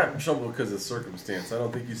He got in trouble because of circumstance. I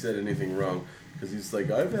don't think he said anything wrong because he's like,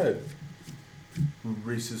 I've had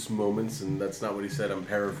racist moments, and that's not what he said. I'm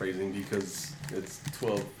paraphrasing because it's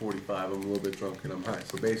 12:45. I'm a little bit drunk and I'm high.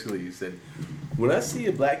 So basically, he said, when I see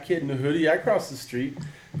a black kid in a hoodie, I cross the street.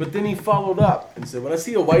 But then he followed up and said, when I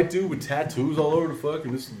see a white dude with tattoos all over the fuck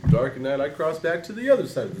and this is dark at night, I cross back to the other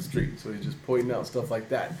side of the street. So he's just pointing out stuff like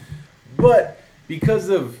that. But because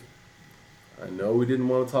of, I know we didn't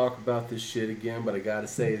want to talk about this shit again, but I gotta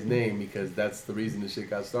say his name because that's the reason this shit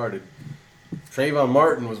got started. Trayvon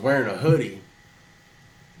Martin was wearing a hoodie.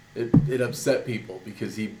 It upset people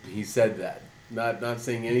because he said that. Not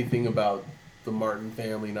saying anything about the Martin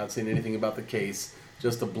family, not saying anything about the case,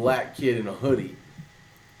 just a black kid in a hoodie.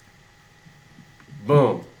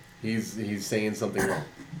 Boom. He's saying something wrong.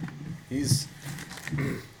 he's.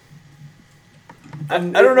 I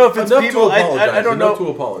don't know if it's Enough people. to apologize. I don't Enough know.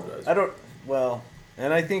 to apologize. I don't. Well,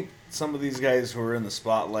 and I think some of these guys who are in the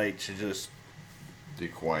spotlight should just Be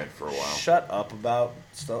quiet for a while. shut up about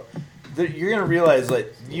stuff. You're gonna realize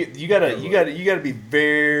like you gotta be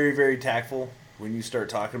very, very tactful when you start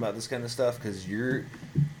talking about this kind of stuff because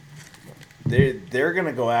they're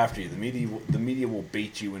gonna go after you. The media will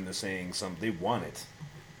bait you into saying something. They want it.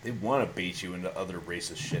 They want to bait you into other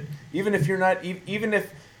racist shit. Even if you're not, even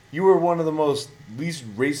if you were one of the most least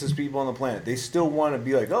racist people on the planet, they still want to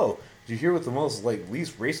be like, oh, did you hear what the most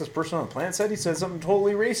least racist person on the planet said? He said something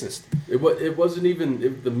totally racist. It wasn't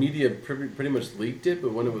even the media pretty much leaked it,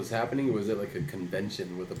 but when it was happening, it was at like a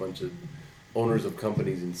convention with a bunch of owners of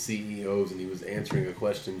companies and CEOs, and he was answering a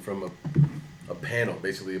question from a panel.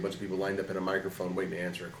 Basically, a bunch of people lined up at a microphone waiting to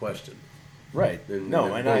answer a question. Right. And No,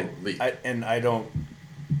 then and boom, leaked. I don't,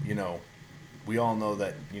 we all know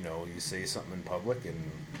that, you say something in public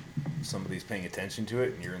and somebody's paying attention to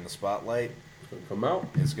it and you're in the spotlight, Come out.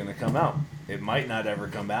 it's going to come out. It might not ever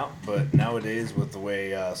come out, but nowadays with the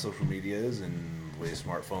way social media is and the way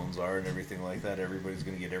smartphones are and everything like that, everybody's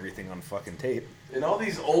going to get everything on fucking tape. And all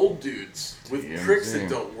these old dudes with TMZ. tricks that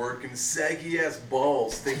don't work and saggy ass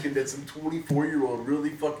balls thinking that some 24-year-old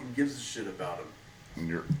really fucking gives a shit about them. And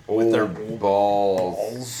your With old their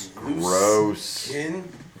balls. Loose Gross. Skin.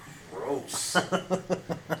 Gross.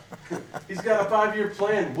 He's got a 5-year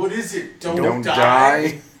plan. What is it? Don't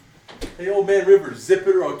die. Hey, old man Rivers, zip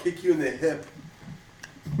it or I'll kick you in the hip.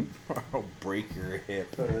 Or break your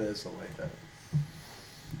hip. Something like that.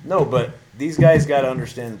 No, but these guys got to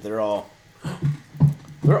understand that they're all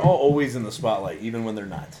always in the spotlight, even when they're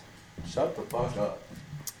not. Shut the fuck up.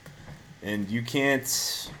 And you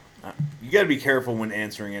can't. You got to be careful when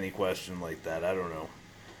answering any question like that. I don't know.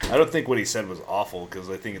 I don't think what he said was awful because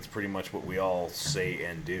I think it's pretty much what we all say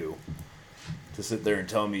and do. To sit there and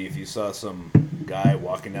tell me if you saw some guy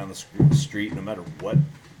walking down the street, no matter what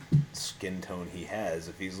skin tone he has,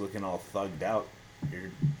 if he's looking all thugged out,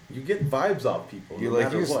 You get vibes off people, no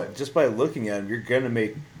matter what. just by looking at him, you're gonna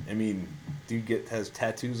make. I mean, dude has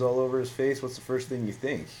tattoos all over his face. What's the first thing you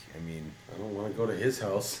think? I mean, I don't want to go to his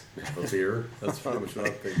house. Have a beer. That's pretty much what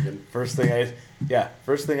I'm thinking. first thing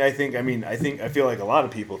I think. I mean, I feel like a lot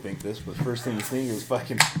of people think this, but first thing you think is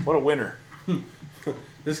fucking what a winner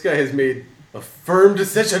This guy has made a firm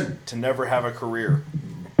decision. to never have a career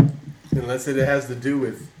Unless it has to do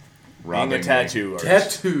with being a me. tattoo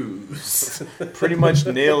artist. tattoos. Pretty much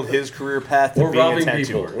nailed his career path to or being a robbing tattoo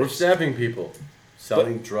people. artist. Or stabbing people.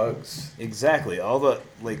 Selling drugs. Exactly. All the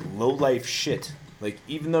like low life shit. Like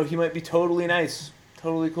even though he might be totally nice,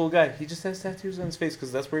 totally cool guy, he just has tattoos on his face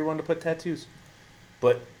because that's where he wanted to put tattoos.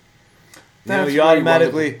 But That's you where he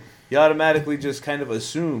wanted automatically just kind of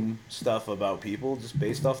assume stuff about people just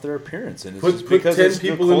based off their appearance, and it's Put just because 10 it's the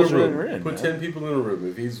people in a culture room. they're in, Put man. 10 people in a room.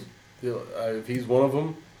 If he's one of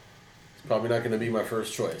them, it's probably not going to be my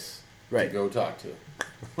first choice Right. to go talk to.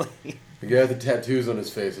 The guy with the tattoos on his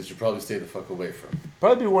face, I should probably stay the fuck away from.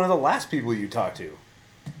 Probably be one of the last people you talk to.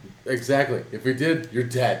 Exactly. If we did, you're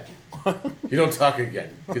dead. You don't talk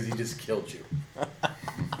again because he just killed you.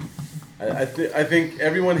 I think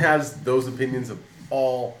everyone has those opinions of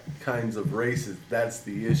all kinds of races. That's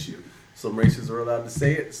the issue. Some races are allowed to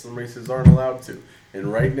say it, some races aren't allowed to.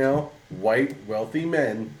 And right now, white, wealthy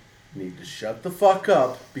men need to shut the fuck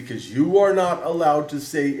up because you are not allowed to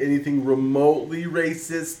say anything remotely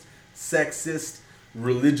racist, sexist,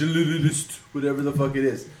 religionist, whatever the fuck it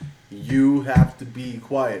is. You have to be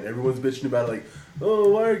quiet. Everyone's bitching about it like, oh,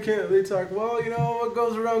 why can't they talk? Well, you know, what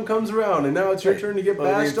goes around comes around, and now it's your turn to get Well,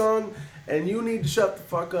 bashed on, and you need to shut the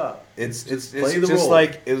fuck up. It's play the just role.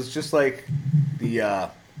 like it was just like the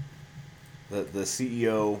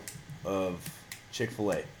CEO of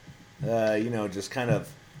Chick-fil-A. Just kind of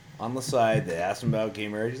on the side. They asked him about gay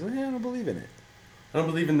marriage. He's like, I don't believe in it. I don't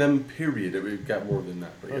believe in them. Period. It got more than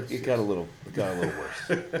that, but yes, It got a little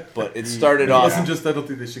worse. But it started It off. wasn't just I don't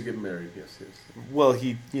think they should get married. Yes. Well,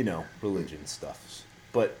 religion stuff.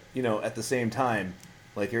 But, at the same time,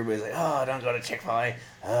 like, everybody's like, oh, don't go to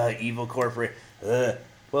Chick-fil-A. Evil corporate.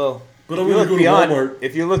 Well, But if I'm you gonna look go to beyond, Walmart.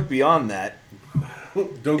 if you look beyond that,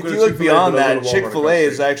 Don't go if to you look Chick-fil-A, beyond but I'll that, go to Walmart Chick-fil-A across is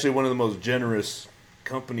the street. actually one of the most generous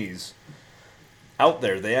companies out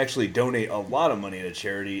there. They actually donate a lot of money to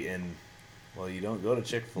charity, and, well, you don't go to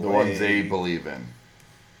Chick-fil-A. The ones they believe in.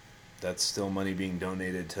 That's still money being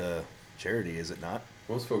donated to charity, is it not?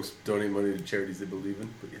 Most folks donate money to charities they believe in,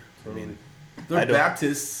 but yeah. I mean, they're I don't-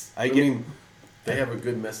 Baptists. I I get- mean, they have a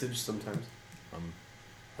good message sometimes.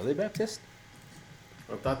 Are they Baptist?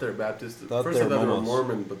 I thought they were Baptist. Thought First they I were thought they were Mormons.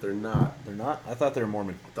 Mormon, but they're not. They're not? I thought they were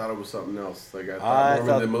Mormon. I thought it was something else. Like I I thought Mormon.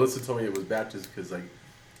 thought- Then Melissa told me it was Baptist because like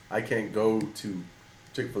I can't go to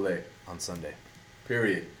Chick-fil-A. On Sunday.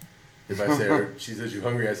 Period. If I say her, she says you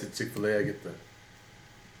hungry. I said Chick-fil-A. I get the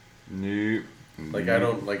Nope. like. I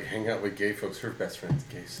don't like hang out with gay folks. Her best friend's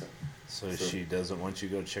gay, so So So- she doesn't want you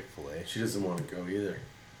to go to Chick-fil-A. she doesn't want to go either.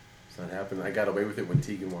 It's not happening. I got away with it when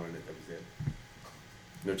Tegan wanted it. That was it.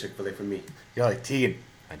 No Chick-fil-A for me. You're like, Tegan,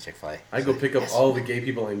 on Chick-fil-A. I go pick up all the gay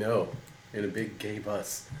people I know in a big gay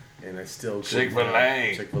bus, and I still couldn't Chick-fil-A.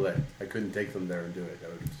 find Chick-fil-A. I couldn't take them there and do it.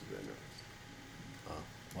 That would just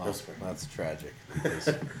Wow, That's fair. that's tragic.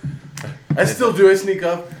 because- I still do. I sneak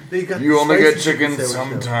up. They got You the only spicy get chicken sandwich now.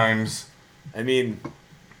 sometimes. I mean,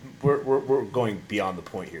 we're going beyond the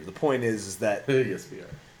point here. The point is that Yes, we are.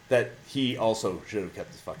 that he also should have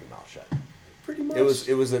kept his fucking mouth shut. Pretty much.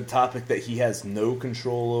 It was a topic that he has no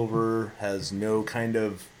control over, has no kind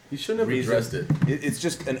of You shouldn't have reason. addressed it. It's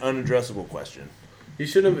just an unaddressable question. He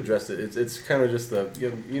shouldn't have addressed it. It's kind of just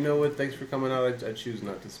you know what? Thanks for coming out. I choose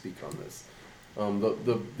not to speak on this.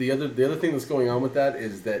 The other thing that's going on with that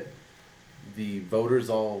is that the voters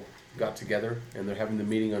all got together and they're having the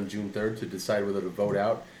meeting on June 3rd to decide whether to vote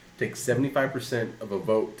out. It takes 75% of a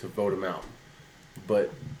vote to vote him out.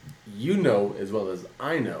 But you know as well as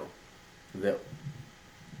I know that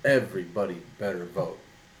everybody better vote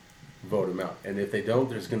him out. And if they don't,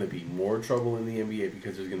 there's going to be more trouble in the NBA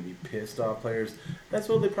because there's going to be pissed off players. That's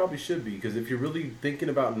what they probably should be, because if you're really thinking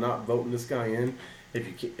about not voting this guy in,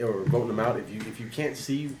 or voting him out, if you can't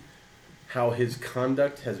see how his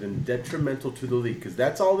conduct has been detrimental to the league, because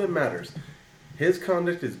that's all that matters. His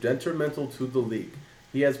conduct is detrimental to the league.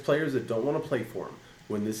 He has players that don't want to play for him.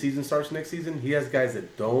 When the season starts next season, he has guys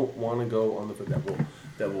that don't want to go on the field,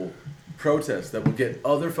 that will protest, that will get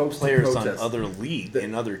other folks Players to protest. on other league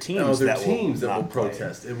and other teams that will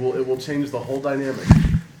protest. It will change the whole dynamic.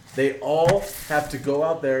 They all have to go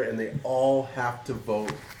out there and they all have to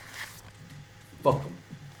vote. Fuck him.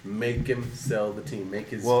 Make him sell the team. Make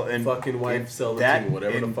his fucking wife sell the team.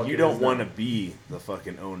 Whatever the fuck. You don't want to be the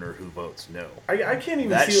fucking owner who votes no. I can't even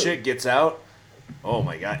that see shit gets out. Oh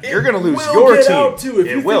my god, you're gonna lose your will get team. Out too. If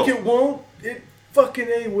it you will. think it won't, it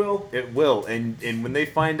fucking will. It will, and when they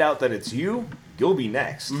find out that it's you, you'll be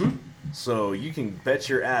next. Mm-hmm. So you can bet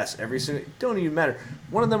your ass every single. Don't even matter.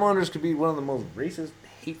 One of them owners could be one of the most racist,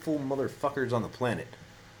 hateful motherfuckers on the planet.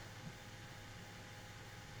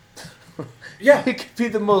 Yeah, he could be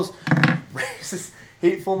the most racist,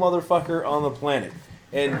 hateful motherfucker on the planet,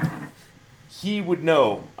 and he would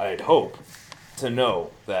know. I'd hope to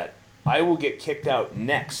know that I will get kicked out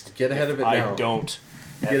next. Get ahead of it now. I don't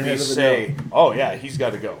Get at ahead least of it say, now. "Oh yeah, he's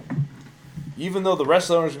got to go." Even though the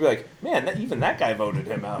rest of the owners would be like, "Man, even that guy voted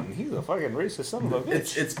him out, and he's a fucking racist son of a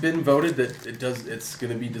bitch." It's been voted that it's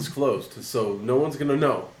going to be disclosed, so no one's going to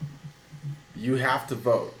know. You have to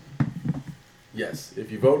vote. Yes,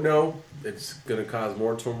 if you vote no, it's going to cause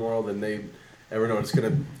more turmoil than they ever know. It's going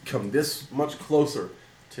to come this much closer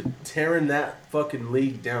to tearing that fucking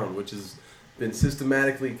league down, which has been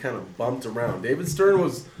systematically kind of bumped around. David Stern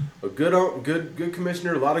was a good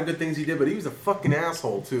commissioner, a lot of good things he did, but he was a fucking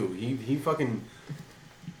asshole too. He fucking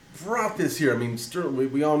brought this here. I mean,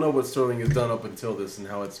 Sterling, we all know what Sterling has done up until this and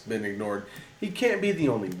how it's been ignored. He can't be the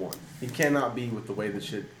only one. He cannot be with the way the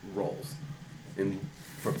shit rolls in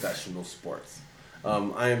professional sports.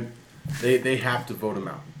 They have to vote him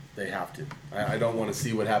out. They have to. I don't want to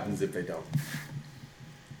see what happens if they don't.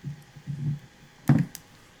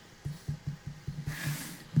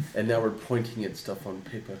 And now we're pointing at stuff on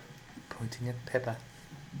paper. Pointing at Peppa.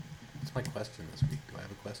 What's my question this week? Do I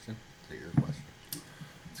have a question? Is that your question?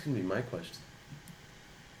 It's going to be my question.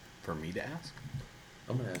 For me to ask?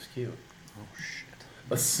 I'm going to ask you. Oh, shit.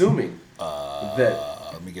 Assuming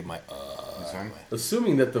that... Let me get my...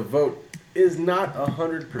 Assuming that the vote is not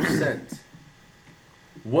 100%,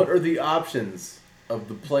 what are the options of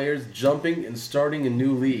the players jumping and starting a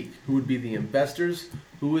new league? Who would be the investors?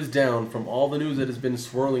 Who is down from all the news that has been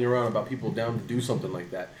swirling around about people down to do something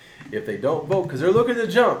like that? If they don't vote, because they're looking to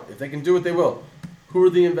jump, if they can do it, they will. Who are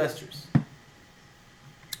the investors?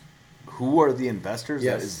 Who are the investors?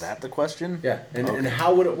 Yes. Is that the question? Yeah, and Okay. and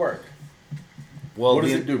how would it work? Well, What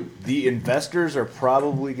does it do? The investors are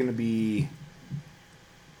probably going to be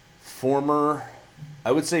former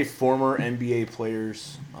NBA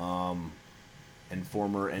players and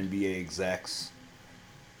former NBA execs.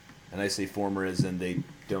 And I say former as in maybe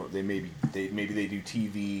they do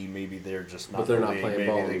TV, maybe they're just not. But they're not really, playing maybe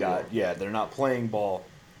ball they anymore. they're not playing ball.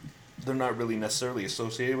 They're not really necessarily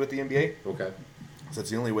associated with the NBA. Okay. So that's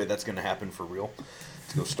the only way that's going to happen for real.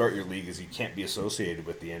 To go start your league is you can't be associated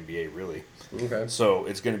with the NBA really. Okay. So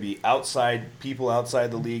it's going to be people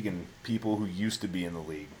outside the league and people who used to be in the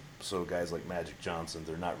league. So guys like Magic Johnson,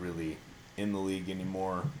 they're not really in the league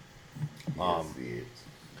anymore.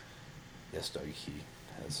 Yes, Doug, he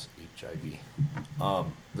has HIV.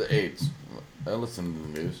 The AIDS. I listen to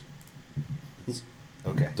the news.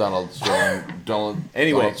 Okay. Donald Sterling.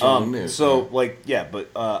 Anyway, Donald Sterling news. but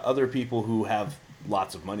other people who have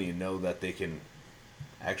lots of money and know that they can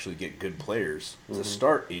actually get good players to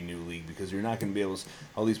start a new league, because you're not going to be able to.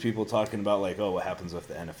 All these people talking about like, oh, what happens if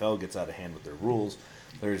the NFL gets out of hand with their rules?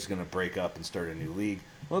 They're just going to break up and start a new league.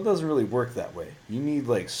 Well, it doesn't really work that way. You need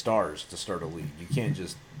like stars to start a league. You can't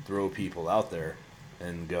just throw people out there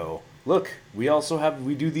and go, look, we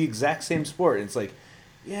do the exact same sport. And it's like,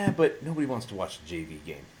 yeah, but nobody wants to watch the JV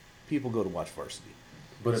game. People go to watch varsity.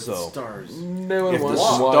 But if the So, stars... No one If the wants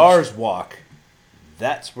to watch. stars walk,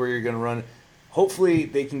 that's where you're going to run. Hopefully,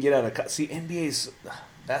 they can get out of... See, NBA's...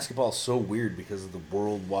 basketball is so weird because of the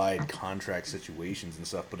worldwide contract situations and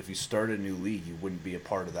stuff. But if you started a new league, you wouldn't be a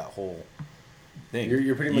part of that whole thing.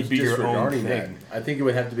 You're pretty much You'd be your own disregarding that. thing. I think it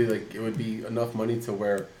would have to be like, it would be enough money to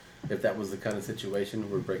where, if that was the kind of situation,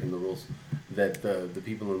 we're breaking the rules, that the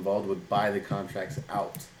people involved would buy the contracts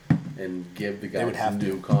out and give the would guys have to.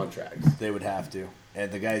 new contracts. They would have to, and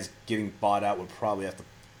the guys getting bought out would probably have to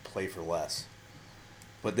play for less.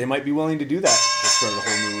 But they might be willing to do that to start a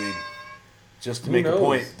whole new league, just to Who make knows? a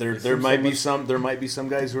point. It There seems might so be much- some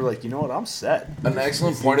guys who are like, you know what, I'm set. An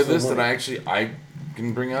excellent It point of seems this so that I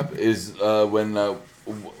can bring up is when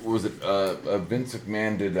was it Vince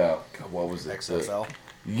McMahon did what was it? XFL.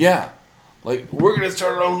 Yeah, like we're gonna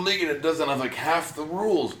start our own league and it doesn't have like half the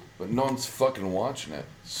rules, but no one's fucking watching it,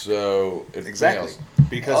 so it Exactly, fails.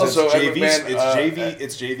 because Also, it's JV. McMahon,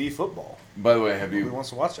 It's JV football. By the way, have Who you wants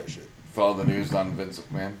to watch that shit? followed the news on Vince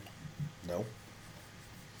McMahon? No.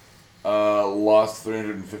 Lost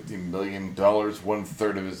 $350 million,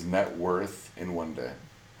 1/3 of his net worth in one day.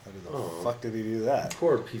 How the fuck did he do that?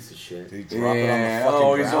 Poor piece of shit. Did he drop it on the Yeah,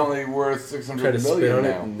 fucking he's ground? only worth Tried to $600 spit million on it,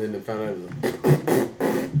 now. and then they found out it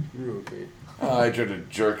was you're okay. I tried to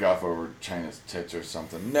jerk off over China's tits or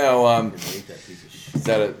something. No, I hate that piece of shit. is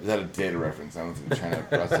that a data reference? I don't think China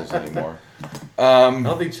wrestles anymore. I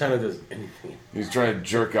don't think China does anything. He's trying to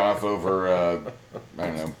jerk off over, I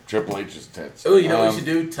don't know, Triple H's tits. Oh, you know what we should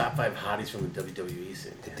do? Top 5 hotties from the WWE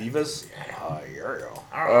scene. Divas? Oh, here you go.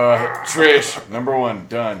 Trish, number 1,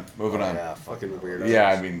 done. Moving on. Yeah, fucking weird. Yeah,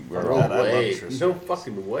 I mean, we're No all. I love way. Trish No Stratus.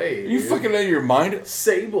 fucking way. Are you dude. fucking out of your mind?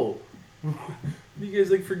 Sable. You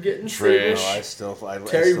guys like forgetting Trish. Sable? No, I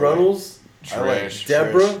Terry still Runnels. Trish.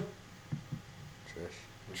 Deborah.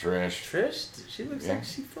 Trish. Trish. She looks Yeah. like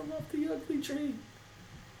she fell off the ugly tree.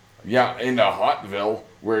 Yeah, into Hotville,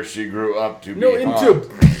 where she grew up to No, be into.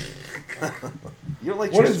 hot. You don't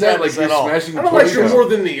like What Trish is that? Like Stratus you're at all. smashing I don't like her Play-Doh. more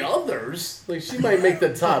than the others. Like she might make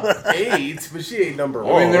the top 8, but she ain't number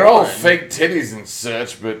 1. I mean, they're all fake titties and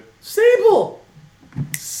such, but Sable.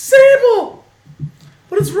 Sable.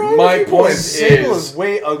 What is wrong My with you point boys? Sable is- is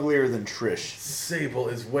way uglier than Trish. Sable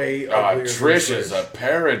is way uglier than Trish is a Trish.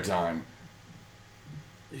 paradigm.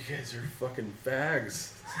 You guys are fucking fags.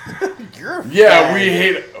 You're a Yeah,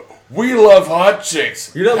 fag. we love hot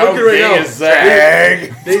chicks. You're not How looking right gay now. is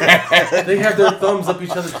that? They have their thumbs up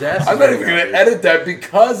each other's asses. I'm not right even now, gonna dude. edit that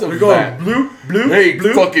because of We're going that. bloop, bloop, Hey,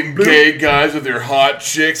 bloop, fucking bloop. gay guys with your hot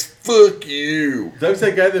chicks, fuck you. Doug's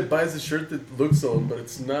that guy that buys a shirt that looks old, but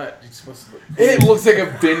it's not. You're supposed to look cool. It looks like a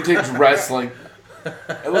vintage wrestling.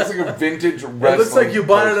 It looks like a vintage wrestling. It looks like you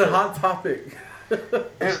bought it poster. at Hot Topic.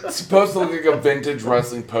 It's supposed to look like a vintage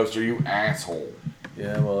wrestling poster, you asshole.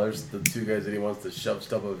 Yeah, well, there's the 2 guys that he wants to shove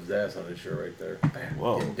stuff up his ass on his shirt right there. Bam,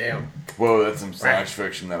 Whoa. get him down. Whoa, that's some slash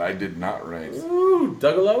fiction that I did not write. Ooh,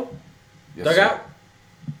 Dougalo? Yes, Dugout?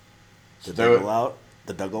 The Do it. Dougle Out.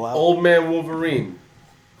 The Dougle Out. Old Man Wolverine.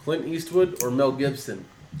 Clint Eastwood or Mel Gibson?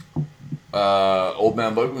 Old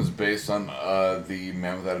Man Logan was based on the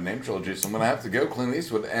Man Without a Name trilogy, so I'm gonna have to go Clint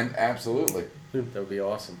Eastwood, and absolutely, Dude, that would be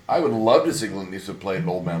awesome. I would love to see Clint Eastwood play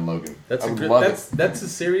Old Man Logan. That's I a would good, love that's a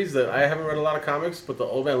series that I haven't read a lot of comics, but the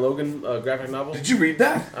Old Man Logan graphic novel. it. Did you read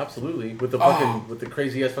that? Absolutely, with the Oh. fucking with the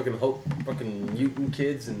crazy ass fucking Hulk, fucking mutant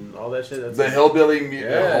kids and all that shit. That's The Hillbilly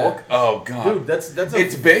Yeah. Hulk. Oh god, dude. That's a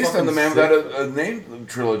it's based on the Man fucking Without a Name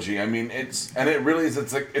trilogy. I mean, it really is.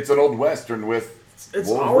 It's an old western with It's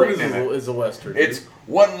Wolverine always in it. is a western. It's dude.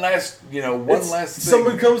 one last thing.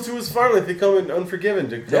 Someone comes to his farm like they come in Unforgiven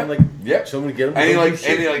to come someone to get him. and he to like do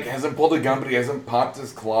shit. hasn't pulled a gun, but he hasn't popped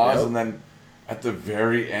his claws, Yep. and then at the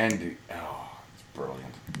very end, it's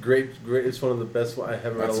brilliant. great. It's one of the best. I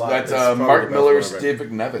haven't read a lot. That's It's probably Mark the best Miller, one I've read. Steve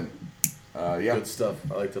McNevin. Yeah. Good stuff.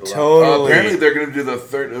 I liked it a lot. Totally. Apparently, they're going to do the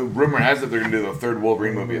third. Rumor has it they're going to do the third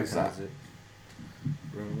Wolverine movie. It's not.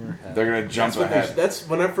 They're going to jump ahead. That's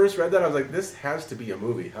when I first read that. I was like, "This has to be a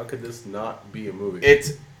movie. How could this not be a movie?"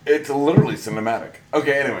 It's literally cinematic.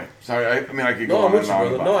 Okay. Anyway, sorry. I mean, I could go No, I'm on with and you, on.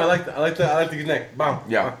 brother. about No, it. I like the connect. Bam.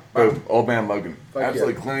 Yeah. Bam. Boom. Old Man Logan. Fuck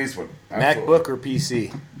Absolutely. yeah. Clint Eastwood. Absolutely. MacBook or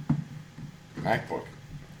PC? MacBook.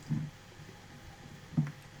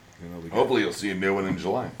 Hopefully, you'll see a new one in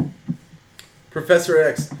July. Professor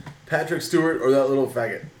X, Patrick Stewart, or that little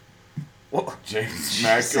faggot. James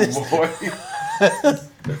McAvoy.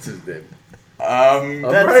 That's his name. I'm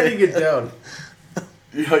That's writing it down.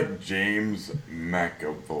 You're like James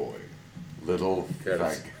McAvoy. Little Yes.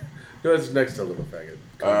 fag. No, it's next to little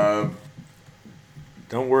faggot.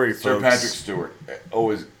 Don't worry, Sir folks. Patrick Stewart.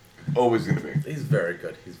 Always going to be. He's very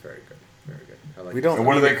good. He's very good. Very good. I like We it. don't- And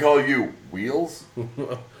what do they call you? Wheels?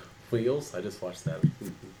 Wheels. I just watched that.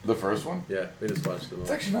 The first one? Yeah, we just watched them.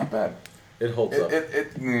 It's actually not bad. It holds up.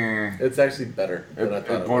 Nah. It's actually better than I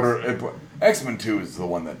thought it was. X-Men 2 is the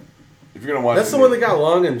one that, if you're gonna watch, That's the one that got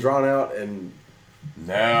long and drawn out and.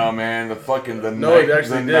 No, man, the Nightcrawler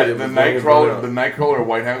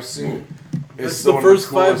White House scene. It's the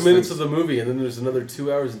first 5 minutes of the movie, and then there's another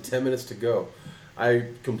 2 hours and 10 minutes to go. I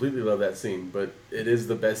completely love that scene, but it is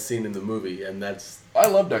the best scene in the movie, and that's. I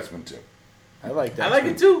loved X-Men 2. I like that. I like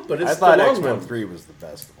it too, but it's I thought the long X-Men one. 3 was the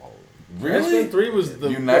best of all of them. Really? X-Men 3 was the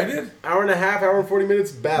United? hour and a half, hour and 40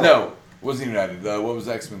 minutes battle. No, it wasn't United. What was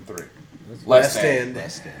X-Men 3? Last Stand.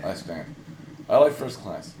 Last Stand. I like First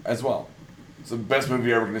Class as well. It's the best movie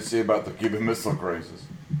you're ever going to see about the Cuban Missile Crisis.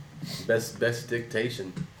 Best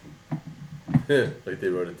dictation. Like they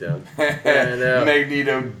wrote it down. And,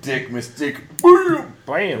 Magneto, Dick, Mystique. Boom!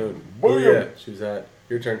 Bam! Oh yeah, she was at.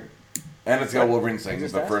 Your turn. And it's got Wolverine singing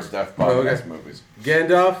the first F-bomb in these movies.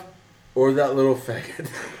 Gandalf or that little faggot?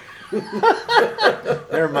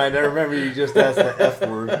 Never mind, I remember you just asked the F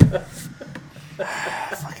word.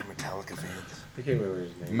 Fucking Metallica fans. I can't remember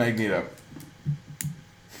his name. Magneto.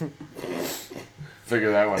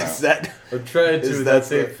 Figure that one out. I'm trying to without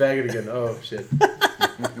saying faggot again. Oh, shit.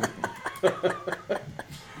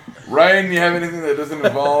 Ryan, you have anything that doesn't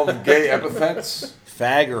involve gay epithets?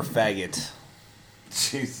 Fag or faggot?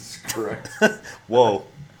 Jesus Christ. Whoa.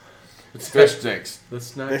 Fish sticks.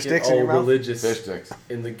 Let's not Fish get sticks in all your mouth? religious Fish sticks.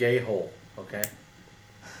 in the gay hole, okay?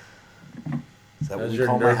 Is that what How's we your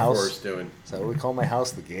call my nerd house? force doing? Is that what we call my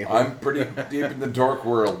house? The game? I'm pretty deep in the dork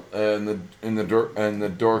world. In the dork.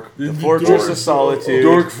 The Fortress of Solitude.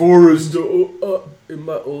 Dork Forest. In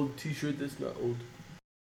my old t-shirt that's not old.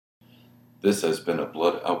 This has been a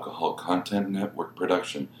Blood Alcohol Content Network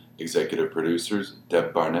production. Executive producers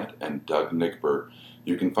Deb Barnett and Doug Nickberg.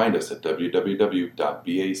 You can find us at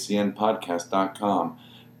www.bacnpodcast.com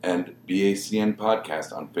and BACN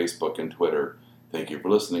Podcast on Facebook and Twitter. Thank you for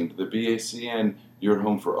listening to the BACN, your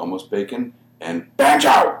home for Almost Bacon and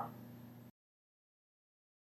Banjo!